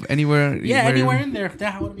 12, anywhere. Yeah, anywhere in there.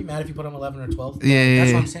 I wouldn't be mad if you put him 11 or 12. Yeah,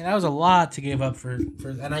 that's what I'm saying. That was a lot to give up for.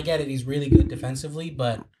 And I get it. He's really good defensively,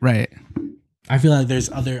 but I feel like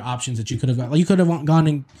there's other options that you could have got. Like you could have gone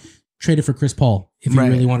and traded for Chris Paul if you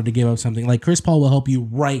really wanted to give up something. Like Chris Paul will help you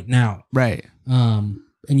right now, right? And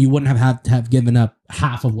you wouldn't have had to have given up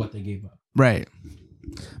half of what they gave up, right?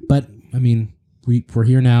 But I mean, we're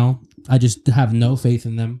here now. I just have no faith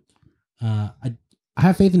in them. I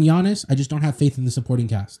have faith in Giannis. I just don't have faith in the supporting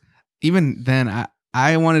cast. Even then,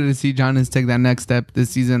 I wanted to see Giannis take that next step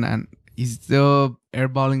this season, and he's still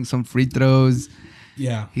airballing some free throws.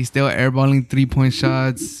 Yeah. He's still airballing 3-point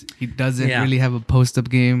shots. He doesn't really have a post-up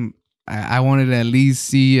game. I wanted to at least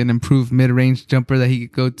see an improved mid-range jumper that he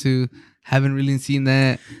could go to. Haven't really seen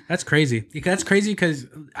that. That's crazy. That's crazy because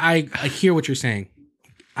I hear what you're saying.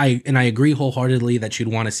 I agree wholeheartedly that you'd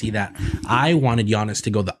want to see that. I wanted Giannis to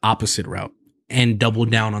go the opposite route and double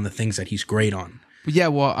down on the things that he's great on. But yeah,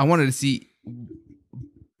 well, I wanted to see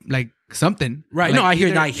like something. Right. Like no, I hear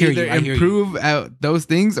you. I hear improve out those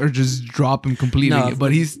things or just drop him completely. No,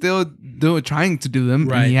 but he's still trying to do them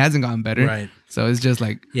and he hasn't gotten better. Right. So it's just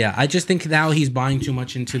like... Yeah, I just think now he's buying too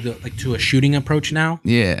much into to a shooting approach now.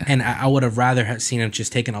 Yeah. And I would have rather seen him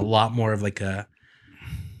just taking a lot more of like a...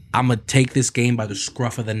 I'm going to take this game by the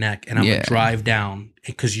scruff of the neck and I'm going to drive down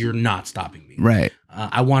because you're not stopping me. Right.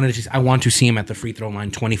 I want to see him at the free throw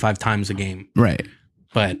line 25 times a game. Right.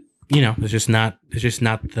 But, it's just not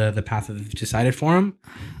the path that they've decided for him.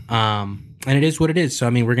 And it is what it is. So, I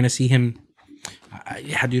mean, we're going to see him.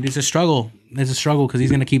 Dude, it's a struggle. It's a struggle because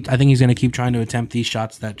he's going to keep trying to attempt these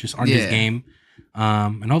shots that just aren't his game.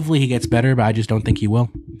 And hopefully he gets better, but I just don't think he will.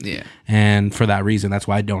 Yeah. And for that reason, that's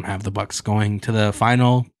why I don't have the Bucks going to the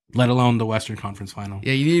final. let alone the Western Conference Final.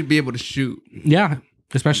 Yeah, you need to be able to shoot. Yeah,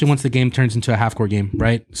 especially once the game turns into a half-court game,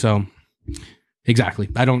 right? So, exactly.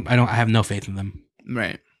 I have no faith in them.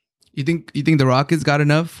 Right. You think the Rockets got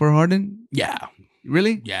enough for Harden? Yeah.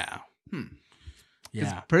 Really? Yeah.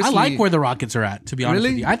 Yeah. I Personally, like where the Rockets are at, to be honest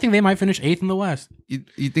with you. I think they might finish 8th in the West.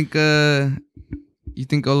 You think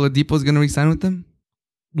Oladipo's gonna resign with them?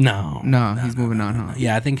 No, he's moving on, huh?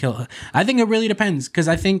 Yeah, I think it really depends, because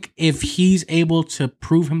I think if he's able to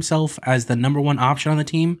prove himself as the number one option on the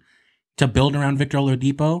team to build around Victor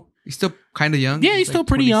Oladipo, he's still kind of young. Yeah, he's still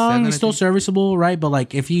pretty young. He's still serviceable, right? But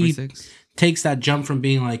like, if he 26. takes that jump from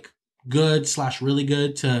being like good/really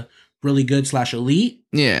good to really good/elite,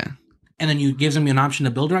 yeah, and then you gives him an option to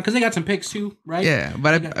build around, because they got some picks too, right? Yeah,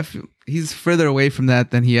 but I feel he's further away from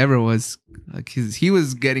that than he ever was. Like he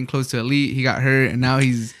was getting close to elite. He got hurt, and now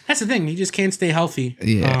he's. That's the thing. He just can't stay healthy.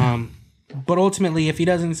 Yeah. But ultimately, if he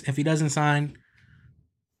doesn't sign,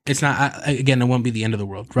 it's not. Again, it won't be the end of the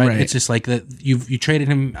world, right? It's just like that. You traded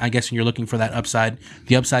him, I guess, and you're looking for that upside.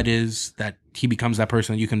 The upside is that he becomes that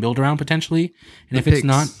person that you can build around potentially. And if it's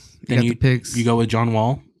not, then you go with John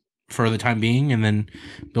Wall for the time being, and then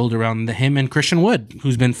build around him and Christian Wood,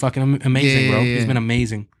 who's been fucking amazing, bro. He's been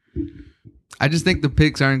amazing. I just think the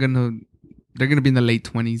picks aren't gonna. They're gonna be in the late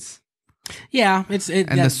 20s. Yeah,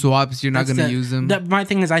 the swaps, you're not gonna use them. My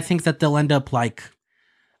thing is, I think that they'll end up like.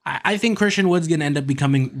 I think Christian Wood's gonna end up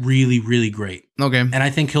becoming really, really great. Okay, and I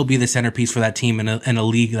think he'll be the centerpiece for that team in a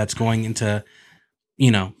league that's going into,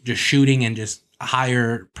 just shooting and just a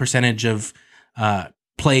higher percentage of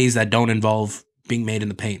plays that don't involve being made in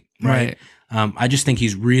the paint. Right. I just think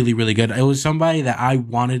he's really, really good. It was somebody that I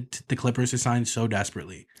wanted the Clippers to sign so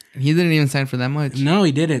desperately. He didn't even sign for that much. No,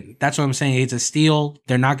 he didn't. That's what I'm saying. It's a steal.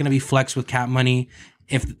 They're not going to be flexed with cap money.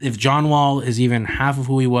 If John Wall is even half of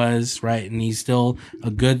who he was, right, and he's still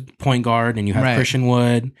a good point guard, and you have Christian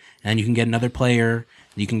Wood, and you can get another player,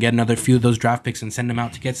 you can get another few of those draft picks and send them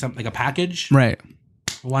out to get something like a package. Right.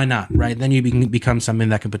 Why not? Right. Then you become something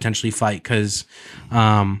that can potentially fight, because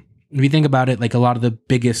if you think about it, like a lot of the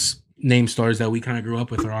biggest name stars that we kind of grew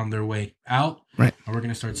up with are on their way out. Right. And we're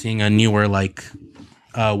going to start seeing a newer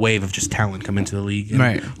wave of just talent come into the league. And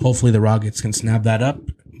right. Hopefully the Rockets can snap that up,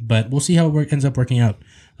 but we'll see how it ends up working out.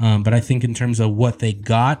 But I think in terms of what they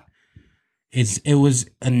got, it was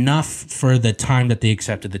enough for the time that they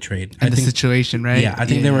accepted the trade. And the situation, right? Yeah, I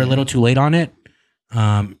think they were a little too late on it.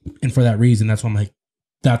 And for that reason,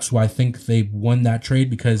 that's why I think they won that trade,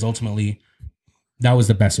 because ultimately that was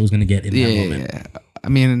the best it was going to get in that moment. Yeah. I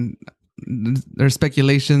mean, there's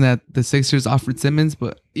speculation that the Sixers offered Simmons,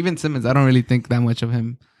 but even Simmons, I don't really think that much of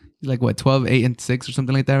him. He's like, what, 12, 8, and 6 or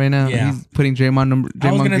something like that right now? Yeah. He's putting Draymond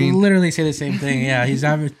I was going Green. to literally say the same thing. Yeah, he's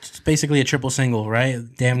basically a triple single, right?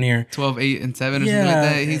 Damn near. 12, 8, and 7 or something like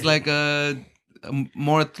that. He's like a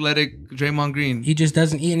more athletic Draymond Green. He just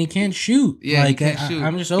doesn't eat and he can't shoot. Yeah, he can't shoot.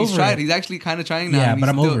 I'm just over it. He's actually kind of trying now. Yeah, but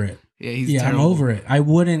I'm over it. Yeah, he's terrible. I'm over it. I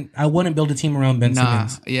wouldn't build a team around Ben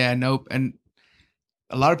Simmons. Yeah, nope. And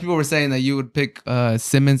a lot of people were saying that you would pick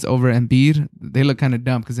Simmons over Embiid. They look kind of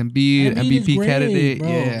dumb, because Embiid MVP candidate. Bro.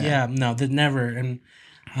 Yeah, no, they never. And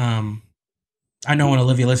I know when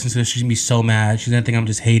Olivia listens to this, she's gonna be so mad. She's gonna think I'm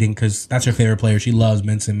just hating, because that's her favorite player. She loves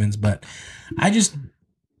Ben Simmons, but I just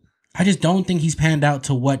don't think he's panned out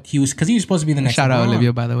to what he was, because he was supposed to be the next. Shout LeBron. out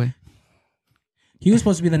Olivia, by the way. He was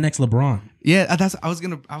supposed to be the next LeBron. Yeah,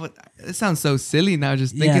 it sounds so silly now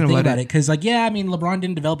just thinking about it. Because, LeBron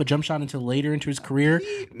didn't develop a jump shot until later into his career.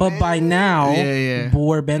 But by now,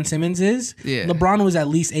 where Ben Simmons is, LeBron was at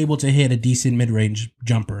least able to hit a decent mid-range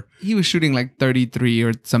jumper. He was shooting like 33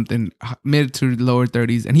 or something, mid to lower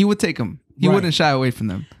 30s, and he would take them. He wouldn't shy away from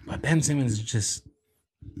them. But Ben Simmons is just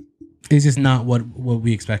not what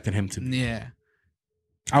we expected him to be. Yeah.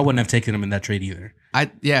 I wouldn't have taken him in that trade either.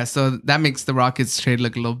 So that makes the Rockets trade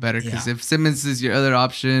look a little better, because if Simmons is your other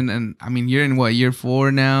option, and I mean, you're in year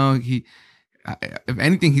 4 now. If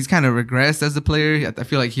anything, he's kind of regressed as a player. I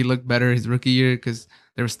feel like he looked better his rookie year, because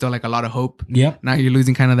there was still like a lot of hope. Yep. Now you're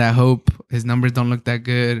losing kind of that hope. His numbers don't look that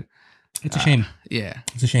good. It's a shame. Yeah,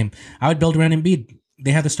 it's a shame. I would build around Embiid.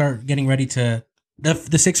 They have to start getting ready to.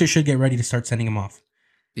 The Sixers should get ready to start sending him off.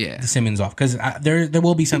 Yeah, the Simmons off, because there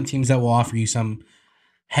will be some teams that will offer you some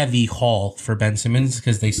heavy haul for Ben Simmons,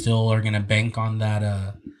 because they still are going to bank on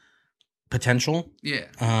that potential. Yeah.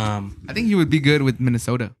 I think he would be good with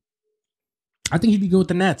Minnesota. I think he'd be good with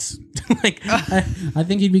the Nets. I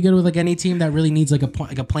think he'd be good with like any team that really needs like a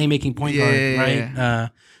playmaking point guard, right? Yeah.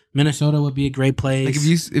 Minnesota would be a great place. Like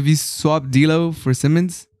if you swap D'Lo for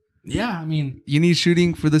Simmons. Yeah, I mean, you need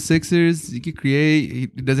shooting for the Sixers. You could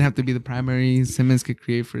create. It doesn't have to be the primary. Simmons could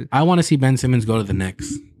create for. I want to see Ben Simmons go to the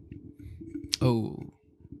Knicks. Oh.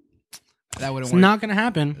 That wouldn't It's work. not going to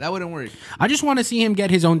happen. That wouldn't work. I just want to see him get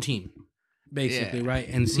his own team, basically, right?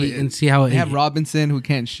 And see how they have Robinson who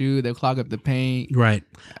can't shoot. They'll clog up the paint. Right.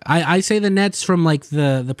 I say the Nets from like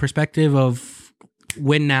the perspective of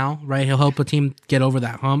win now, right? He'll help a team get over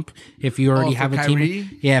that hump. If you already have a Kyrie?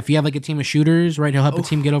 team, if you have like a team of shooters, right? He'll help a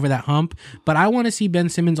team get over that hump. But I want to see Ben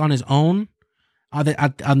Simmons on his own. At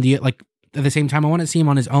the same time, I want to see him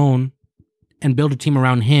on his own and build a team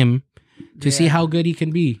around him to see how good he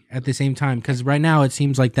can be at the same time. Because right now it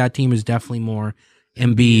seems like that team is definitely more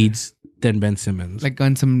Embiid's than Ben Simmons. Like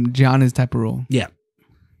on some Giannis type of role. Yeah.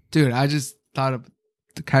 Dude, I just thought of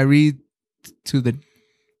the Kyrie to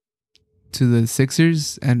the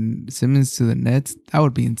Sixers and Simmons to the Nets. That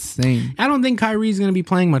would be insane. I don't think Kyrie's going to be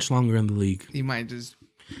playing much longer in the league. He might just...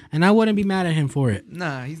 And I wouldn't be mad at him for it.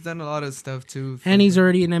 Nah, he's done a lot of stuff too. And he's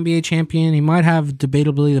already an NBA champion. He might have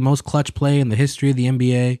debatably the most clutch play in the history of the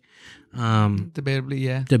NBA. Debatably,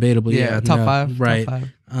 yeah. Debatably, yeah. Top five. Right. Top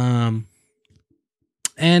five.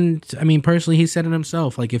 And I mean, personally, he said it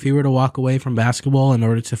himself. Like, if he were to walk away from basketball in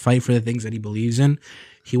order to fight for the things that he believes in,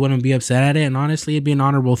 he wouldn't be upset at it. And honestly, it'd be an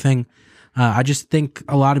honorable thing. I just think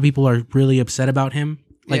a lot of people are really upset about him.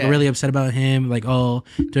 Really upset about him, like, oh,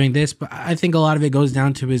 doing this. But I think a lot of it goes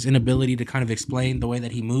down to his inability to kind of explain the way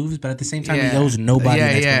that he moves. But at the same time, he owes nobody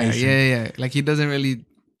an explanation. Yeah. Like, he doesn't really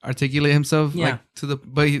articulate himself. Yeah.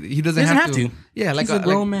 But he doesn't He have to. Yeah, like he's a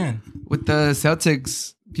grown man. With the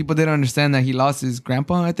Celtics, people didn't understand that he lost his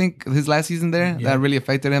grandpa, I think, his last season there. Yeah. That really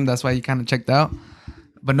affected him. That's why he kind of checked out.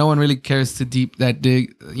 But no one really cares to deep that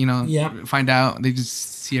dig, find out. They just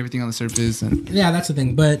see everything on the surface. And yeah, that's the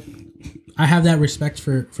thing. But I have that respect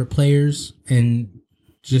for players and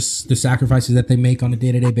just the sacrifices that they make on a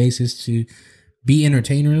day-to-day basis to be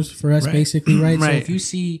entertainers for us, basically, right?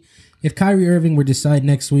 So if Kyrie Irving were to decide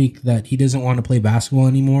next week that he doesn't want to play basketball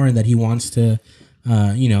anymore and that he wants to,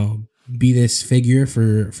 be this figure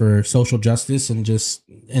for social justice and just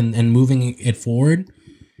and moving it forward,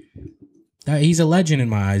 he's a legend in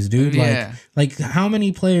my eyes, dude. Yeah. Like how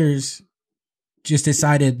many players just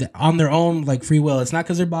decided that on their own, like free will? It's not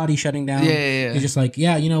because their body's shutting down. Yeah. It's just like,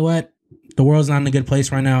 you know what? The world's not in a good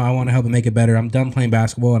place right now. I want to help it make it better. I'm done playing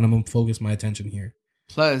basketball and I'm going to focus my attention here.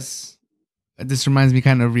 Plus, this reminds me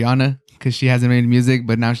kind of Rihanna because she hasn't made music,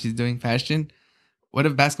 but now she's doing fashion. What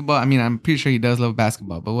if basketball? I mean, I'm pretty sure he does love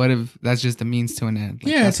basketball, but what if that's just a means to an end?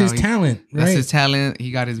 Like, it's his talent, right? That's his talent.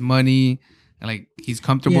 He got his money. And like, he's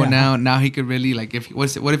comfortable now. Now he could really, like,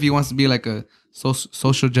 what if he wants to be like a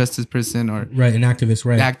social justice person or an activist,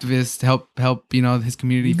 right? Activist, help his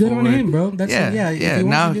community Good forward. on him, bro. That's If he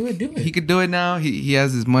now wants to do it. He could do it now. He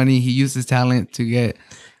has his money. He used his talent to get.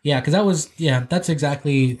 Yeah, because that's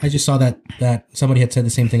exactly. I just saw that somebody had said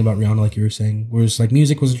the same thing about Rihanna, like you were saying, where it's like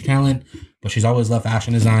music was her talent, but she's always loved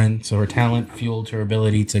fashion design, so her talent fueled her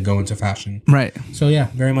ability to go into fashion. Right. So yeah,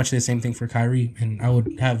 very much the same thing for Kyrie, and I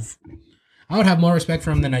would have more respect for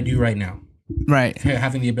him than I do right now. Right.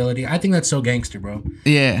 Having the ability, I think that's so gangster, bro.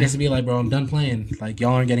 Yeah. Just to be like, bro, I'm done playing. Like,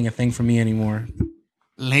 y'all aren't getting a thing from me anymore.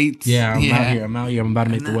 Late. Yeah, I'm out here. I'm about to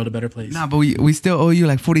make the world a better place. Nah, but we still owe you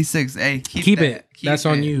like 46. Hey, keep it. That's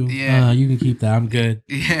on you. Yeah. You can keep that. I'm good.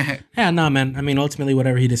 Yeah. Yeah, no, man. I mean, ultimately,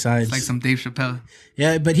 whatever he decides. It's like some Dave Chappelle.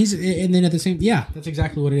 Yeah, but and then at the same, that's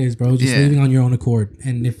exactly what it is, bro. Just leaving on your own accord.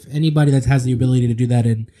 And if anybody that has the ability to do that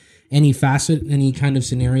in any facet, any kind of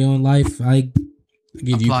scenario in life, I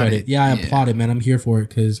give you credit. I applaud it, man. I'm here for it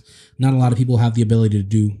because not a lot of people have the ability to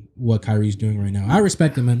do what Kyrie's doing right now. I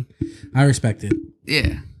respect it, man. I respect it.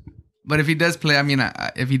 Yeah. But if he does play, I mean,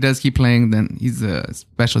 if he does keep playing, then he's a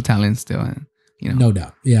special talent still. And, No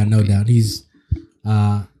doubt. Yeah, no doubt. He's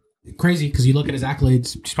crazy because you look at his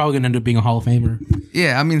accolades, he's probably going to end up being a Hall of Famer.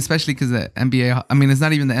 Yeah, I mean, especially because the NBA, I mean, it's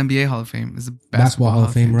not even the NBA Hall of Fame. It's the Basketball Hall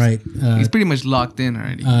of Fame, right. He's pretty much locked in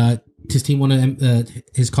already. His team won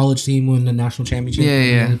his college team won the national championship.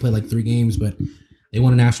 He only played like 3 games, but they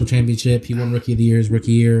won a national championship. He won Rookie of the Year, his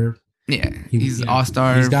rookie year. Yeah, he's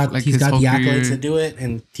all-star. He's got the accolades career to do it,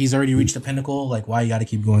 and he's already reached the pinnacle. Like, why you got to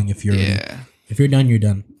keep going if you're done, you're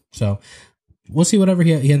done. So we'll see whatever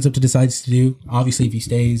he ends up to decides to do. Obviously, if he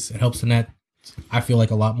stays, it helps the net. I feel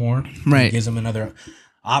like a lot more. Right, it gives him another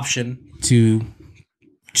option to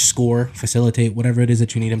score, facilitate, whatever it is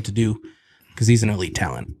that you need him to do, because he's an elite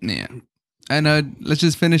talent. Yeah, and let's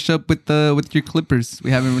just finish up with your Clippers.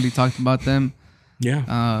 We haven't really talked about them.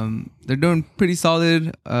 Yeah. They're doing pretty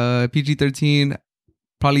solid. PG-13,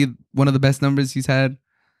 probably one of the best numbers he's had,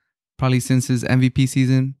 probably since his MVP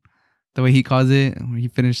season. The way he calls it, where he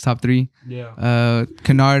finished top 3. Yeah.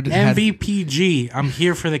 Kennard MVPG. I'm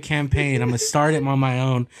here for the campaign. I'm gonna start it on my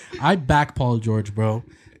own. I back Paul George, bro.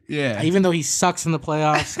 Yeah. Even though he sucks in the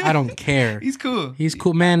playoffs, I don't care. He's cool. He's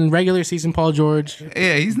cool, man. Regular season Paul George.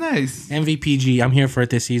 Yeah, he's nice. MVPG. I'm here for it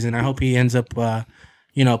this season. I hope he ends up,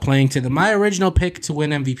 playing to my original pick to win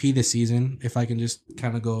MVP this season, if I can just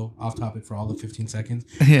kind of go off topic for all the 15 seconds,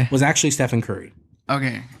 was actually Stephen Curry.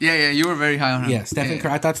 Okay. Yeah, you were very high on him. Yeah,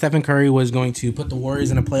 Curry. I thought Stephen Curry was going to put the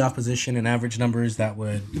Warriors in a playoff position and average numbers that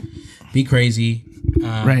would be crazy.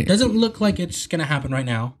 Right. Doesn't look like it's going to happen right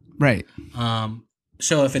now. Right.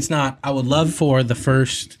 So if it's not, I would love for the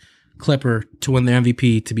first Clipper to win the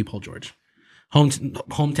MVP to be Paul George.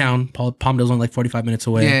 Hometown, Palmdale's only like 45 minutes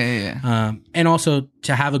away. Yeah. And also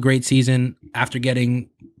to have a great season after getting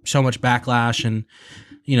so much backlash. And,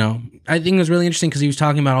 I think it was really interesting because he was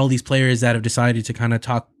talking about all these players that have decided to kind of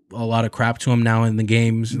talk a lot of crap to him now in the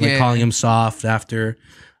games, like calling him soft after,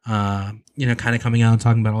 kind of coming out and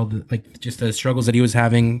talking about all the, like, just the struggles that he was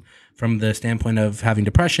having from the standpoint of having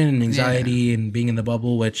depression and anxiety and being in the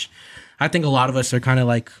bubble, which I think a lot of us are kind of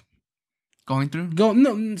like, going through?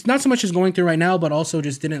 No, it's not so much as going through right now, but also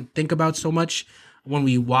just didn't think about so much when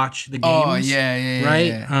we watch the games. Oh, yeah.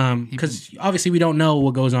 Right? Because obviously we don't know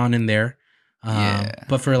what goes on in there.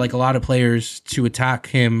 But for like a lot of players to attack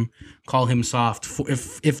him, call him soft,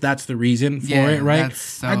 if that's the reason for it, right?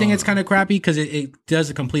 I think it's kind of crappy because it does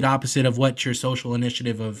the complete opposite of what your social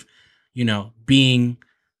initiative of, being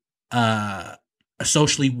a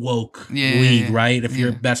socially woke league, right? If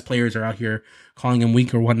your best players are out here calling him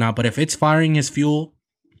weak or whatnot, but if it's firing his fuel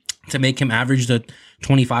to make him average the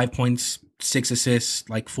 25 points, 6 assists,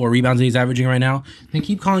 like 4 rebounds that he's averaging right now, then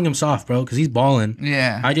keep calling him soft, bro, because he's balling.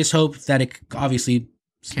 Yeah. I just hope that it obviously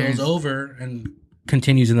spills over and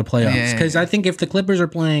continues in the playoffs. Because I think if the Clippers are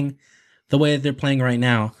playing the way that they're playing right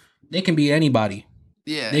now, they can beat anybody.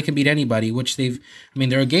 Yeah. They can beat anybody, which they're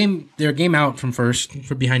a game out from first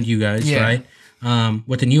for behind you guys, right?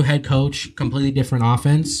 With a new head coach, completely different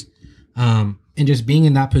offense. And just being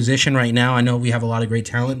in that position right now, I know we have a lot of great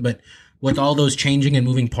talent, but with all those changing and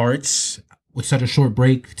moving parts, with such a short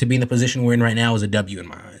break, to be in the position we're in right now is a W in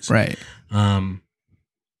my eyes. Right.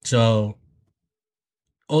 So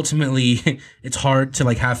ultimately, it's hard to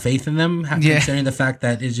like have faith in them, considering the fact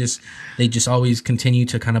that they just always continue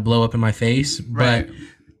to kind of blow up in my face. Right.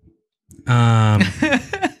 But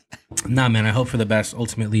nah, man, I hope for the best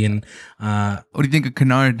ultimately. And what do you think of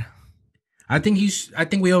Kennard? I think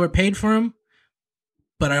we overpaid for him.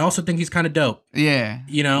 But I also think he's kind of dope. Yeah.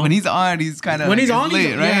 When he's on, he's kind of when he's on,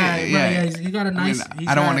 lit, right? Yeah. He's got a nice.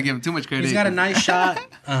 I don't want to give him too much credit. He's got a nice shot.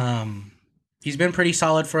 He's been pretty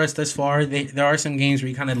solid for us thus far. There are some games where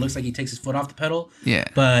he kind of looks like he takes his foot off the pedal. Yeah.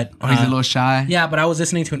 But he's a little shy. Yeah, but I was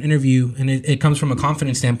listening to an interview, and it comes from a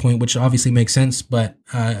confidence standpoint, which obviously makes sense. But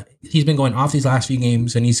he's been going off these last few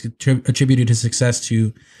games, and he's attributed his success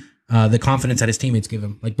to the confidence that his teammates give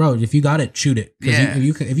him. Like, bro, if you got it, shoot it. Because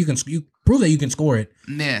if you can prove that you can score it.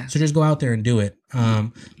 Yeah. So just go out there and do it.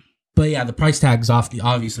 But yeah, the price tag's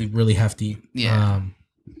obviously really hefty. Yeah.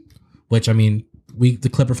 Which the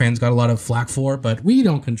Clipper fans got a lot of flack for, but we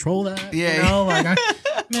don't control that. Yeah.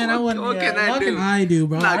 I wouldn't. What can I do,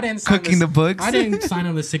 bro? I didn't sign the books. I didn't sign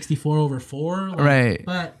him to 64/4. Right.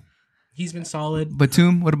 But he's been solid.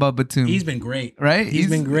 Batum? What about Batum? He's been great. Right? He's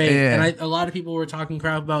been great. Yeah. And a lot of people were talking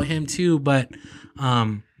crap about him too, but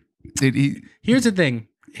here's the thing.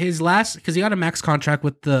 Because he got a max contract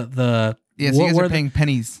with the yeah, so you guys are paying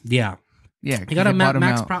pennies. Yeah. Yeah. He got a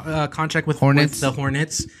max contract with the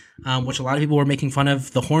Hornets, which a lot of people were making fun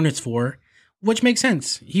of the Hornets for, which makes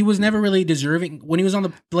sense. He was never really deserving. When he was on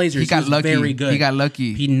the Blazers, he was lucky. Very good. He got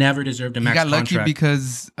lucky. He never deserved a max contract. He got lucky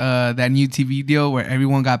because that new TV deal where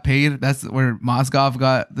everyone got paid. That's where Mozgov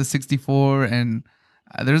got the 64, and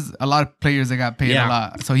there's a lot of players that got paid a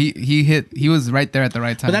lot. So he was right there at the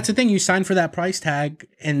right time. But that's the thing. You sign for that price tag,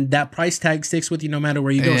 and that price tag sticks with you no matter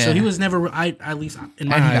where you go. Yeah. So he was never, at least in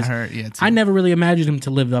my eyes, he got hurt, I never really imagined him to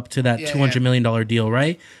live up to that $200 million deal,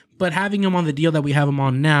 right? But having him on the deal that we have him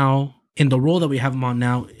on now, in the role that we have him on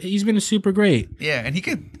now, he's been super great. Yeah, and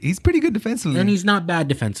he's pretty good defensively. And he's not bad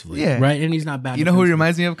defensively. Yeah. Right? And he's not bad. You know who he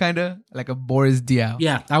reminds me of, kind of? Like a Boris Diaw.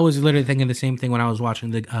 Yeah, I was literally thinking the same thing when I was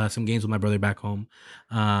watching some games with my brother back home.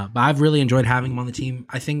 But I've really enjoyed having him on the team.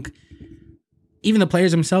 I think even the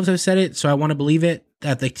players themselves have said it, so I want to believe it,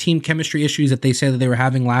 that the team chemistry issues that they said that they were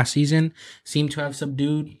having last season seem to have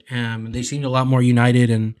subdued. They seemed a lot more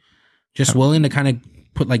united and just willing to kind of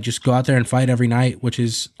just go out there and fight every night, which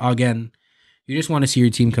is, again, you just want to see your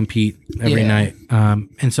team compete every night.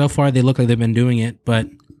 And so far they look like they've been doing it, but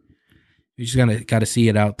you just got to see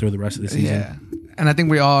it out through the rest of the season. And I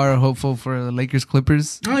think we all are hopeful for the Lakers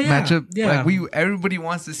Clippers matchup. Yeah. Like everybody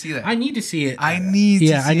wants to see that. I need to see it. I need to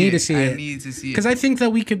see it. I need to see it. I need to see it. Because I think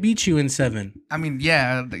that we could beat you in 7. I mean,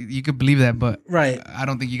 yeah, you could believe that, but right. I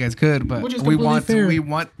don't think you guys could. But we want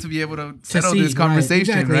to be able to settle this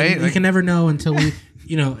conversation, right? You can never know until we,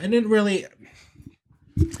 and then really,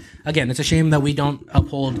 again, it's a shame that we don't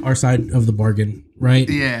uphold our side of the bargain, right?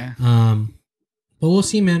 Yeah. But we'll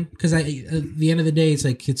see, man. Because at the end of the day, it's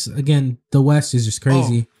again, the West is just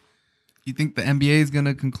crazy. Oh, you think the NBA is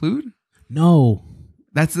gonna conclude? No,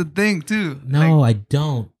 that's the thing too. No, I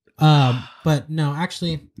don't. But no,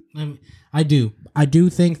 actually, I do. I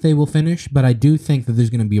do think they will finish, but I do think that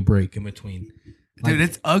there's gonna be a break in between. Dude,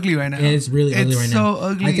 it's ugly right now. It's really ugly right now. It's so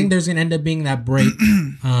ugly. I think there's gonna end up being that break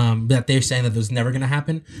that they're saying that was never gonna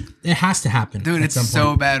happen. It has to happen. Dude, it's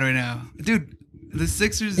so bad right now. Dude, the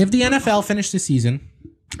Sixers. If the NFL finished the season,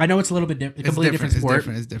 I know it's a little bit different. Completely different sport.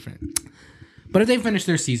 It's different. But if they finish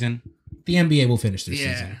their season, the NBA will finish their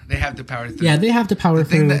season. Yeah, they have to power through. Yeah, they have to power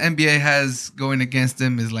through. The thing the NBA has going against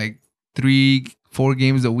them is like 3-4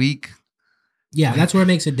 games a week. Yeah, that's where it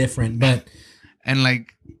makes it different. But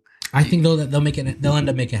I think they'll end up making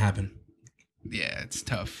it happen. Yeah, it's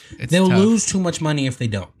tough. They'll lose too much money if they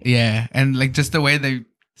don't. Yeah, and just the way they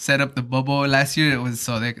set up the bubble last year, it was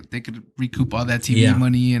so they could recoup all that TV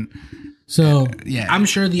money and. So I'm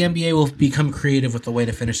sure the NBA will become creative with the way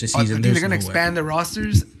to finish the season. They're gonna expand the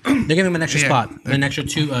rosters. They're giving them an extra spot, an extra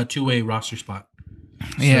two-way roster spot.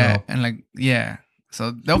 Yeah, so, and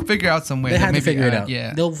so they'll figure out some way. They have to figure it out.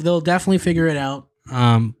 Yeah, they'll definitely figure it out.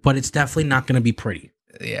 But it's definitely not going to be pretty.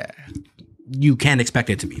 Yeah, you can't expect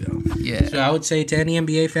it to be though. Yeah. So I would say to any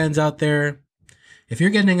NBA fans out there, if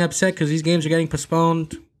you're getting upset because these games are getting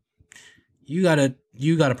postponed, you got a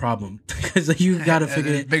problem because you got to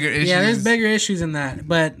figure it. Bigger issues. Yeah, there's bigger issues than that,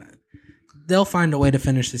 but they'll find a way to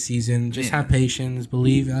finish the season. Just have patience,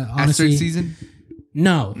 believe. Honestly, season.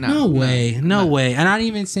 No way. And I didn't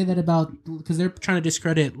even say that about because they're trying to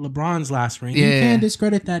discredit LeBron's last ring. You can't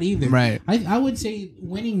discredit that either. Right. I would say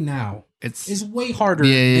winning now is way harder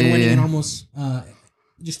than winning in almost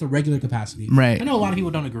just a regular capacity. Right. I know a lot of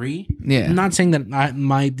people don't agree. Yeah. I'm not saying that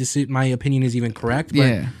my opinion is even correct.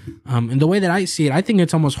 But, in the way that I see it, I think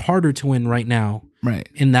it's almost harder to win right now. Right.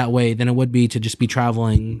 In that way than it would be to just be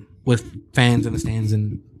traveling with fans in the stands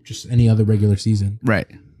and just any other regular season. Right.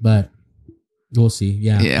 But we'll see.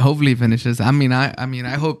 Yeah. Yeah. Hopefully it finishes. I mean, I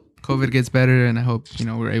hope COVID gets better, and I hope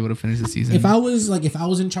we're able to finish the season. If I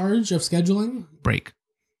was in charge of scheduling break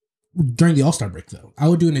during the All-Star break, though, I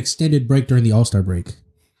would do an extended break during the All-Star break.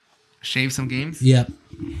 Shave some games. Yep.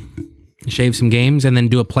 Shave some games and then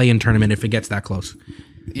do a play-in tournament if it gets that close.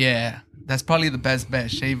 Yeah, that's probably the best bet.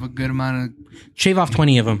 Shave a good amount shave off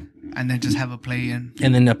 20 of them. And then just have a play-in.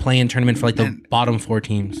 And then a play-in tournament for the bottom 4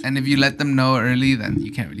 teams. And if you let them know early, then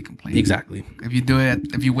you can't really complain. Exactly. If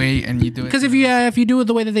you wait and you do it. Because if you do it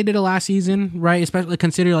the way that they did it last season, right? Especially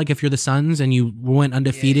consider if you're the Suns and you went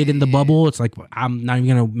undefeated in the bubble, it's like, I'm not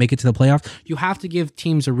even going to make it to the playoffs. You have to give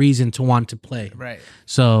teams a reason to want to play. Right.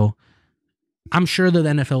 So I'm sure that the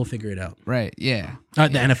NFL will figure it out. Right, yeah. The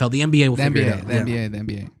NFL, the NBA will figure it out. The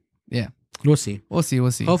NBA. Yeah. We'll see.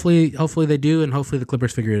 Hopefully they do, and hopefully the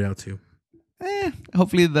Clippers figure it out too.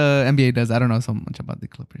 Hopefully the NBA does. I don't know so much about the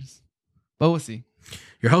Clippers, but we'll see.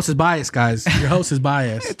 Your host is biased, guys. Your host is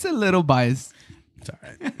biased. It's a little biased. It's all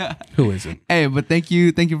right. Who isn't? Hey, but thank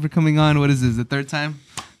you for coming on. What is this? The third time?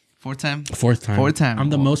 Fourth time? Fourth time. I'm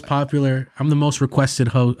the most popular. I'm the most requested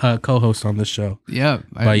co-host on this show. Yeah,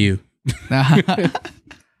 by you.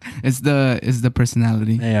 It's the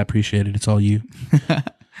personality. Hey, I appreciate it. It's all you.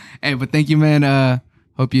 Hey, but thank you, man.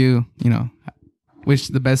 Hope you wish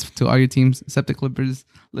the best to all your teams, except the Clippers.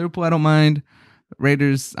 Liverpool, I don't mind.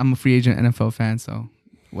 Raiders, I'm a free agent NFL fan, so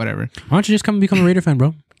whatever. Why don't you just come and become a Raider fan,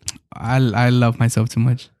 bro? I love myself too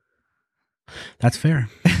much. That's fair.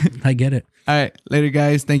 I get it. All right, later,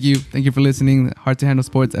 guys. Thank you for listening. Hard to Handle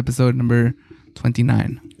Sports, episode number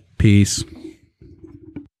 29. Peace.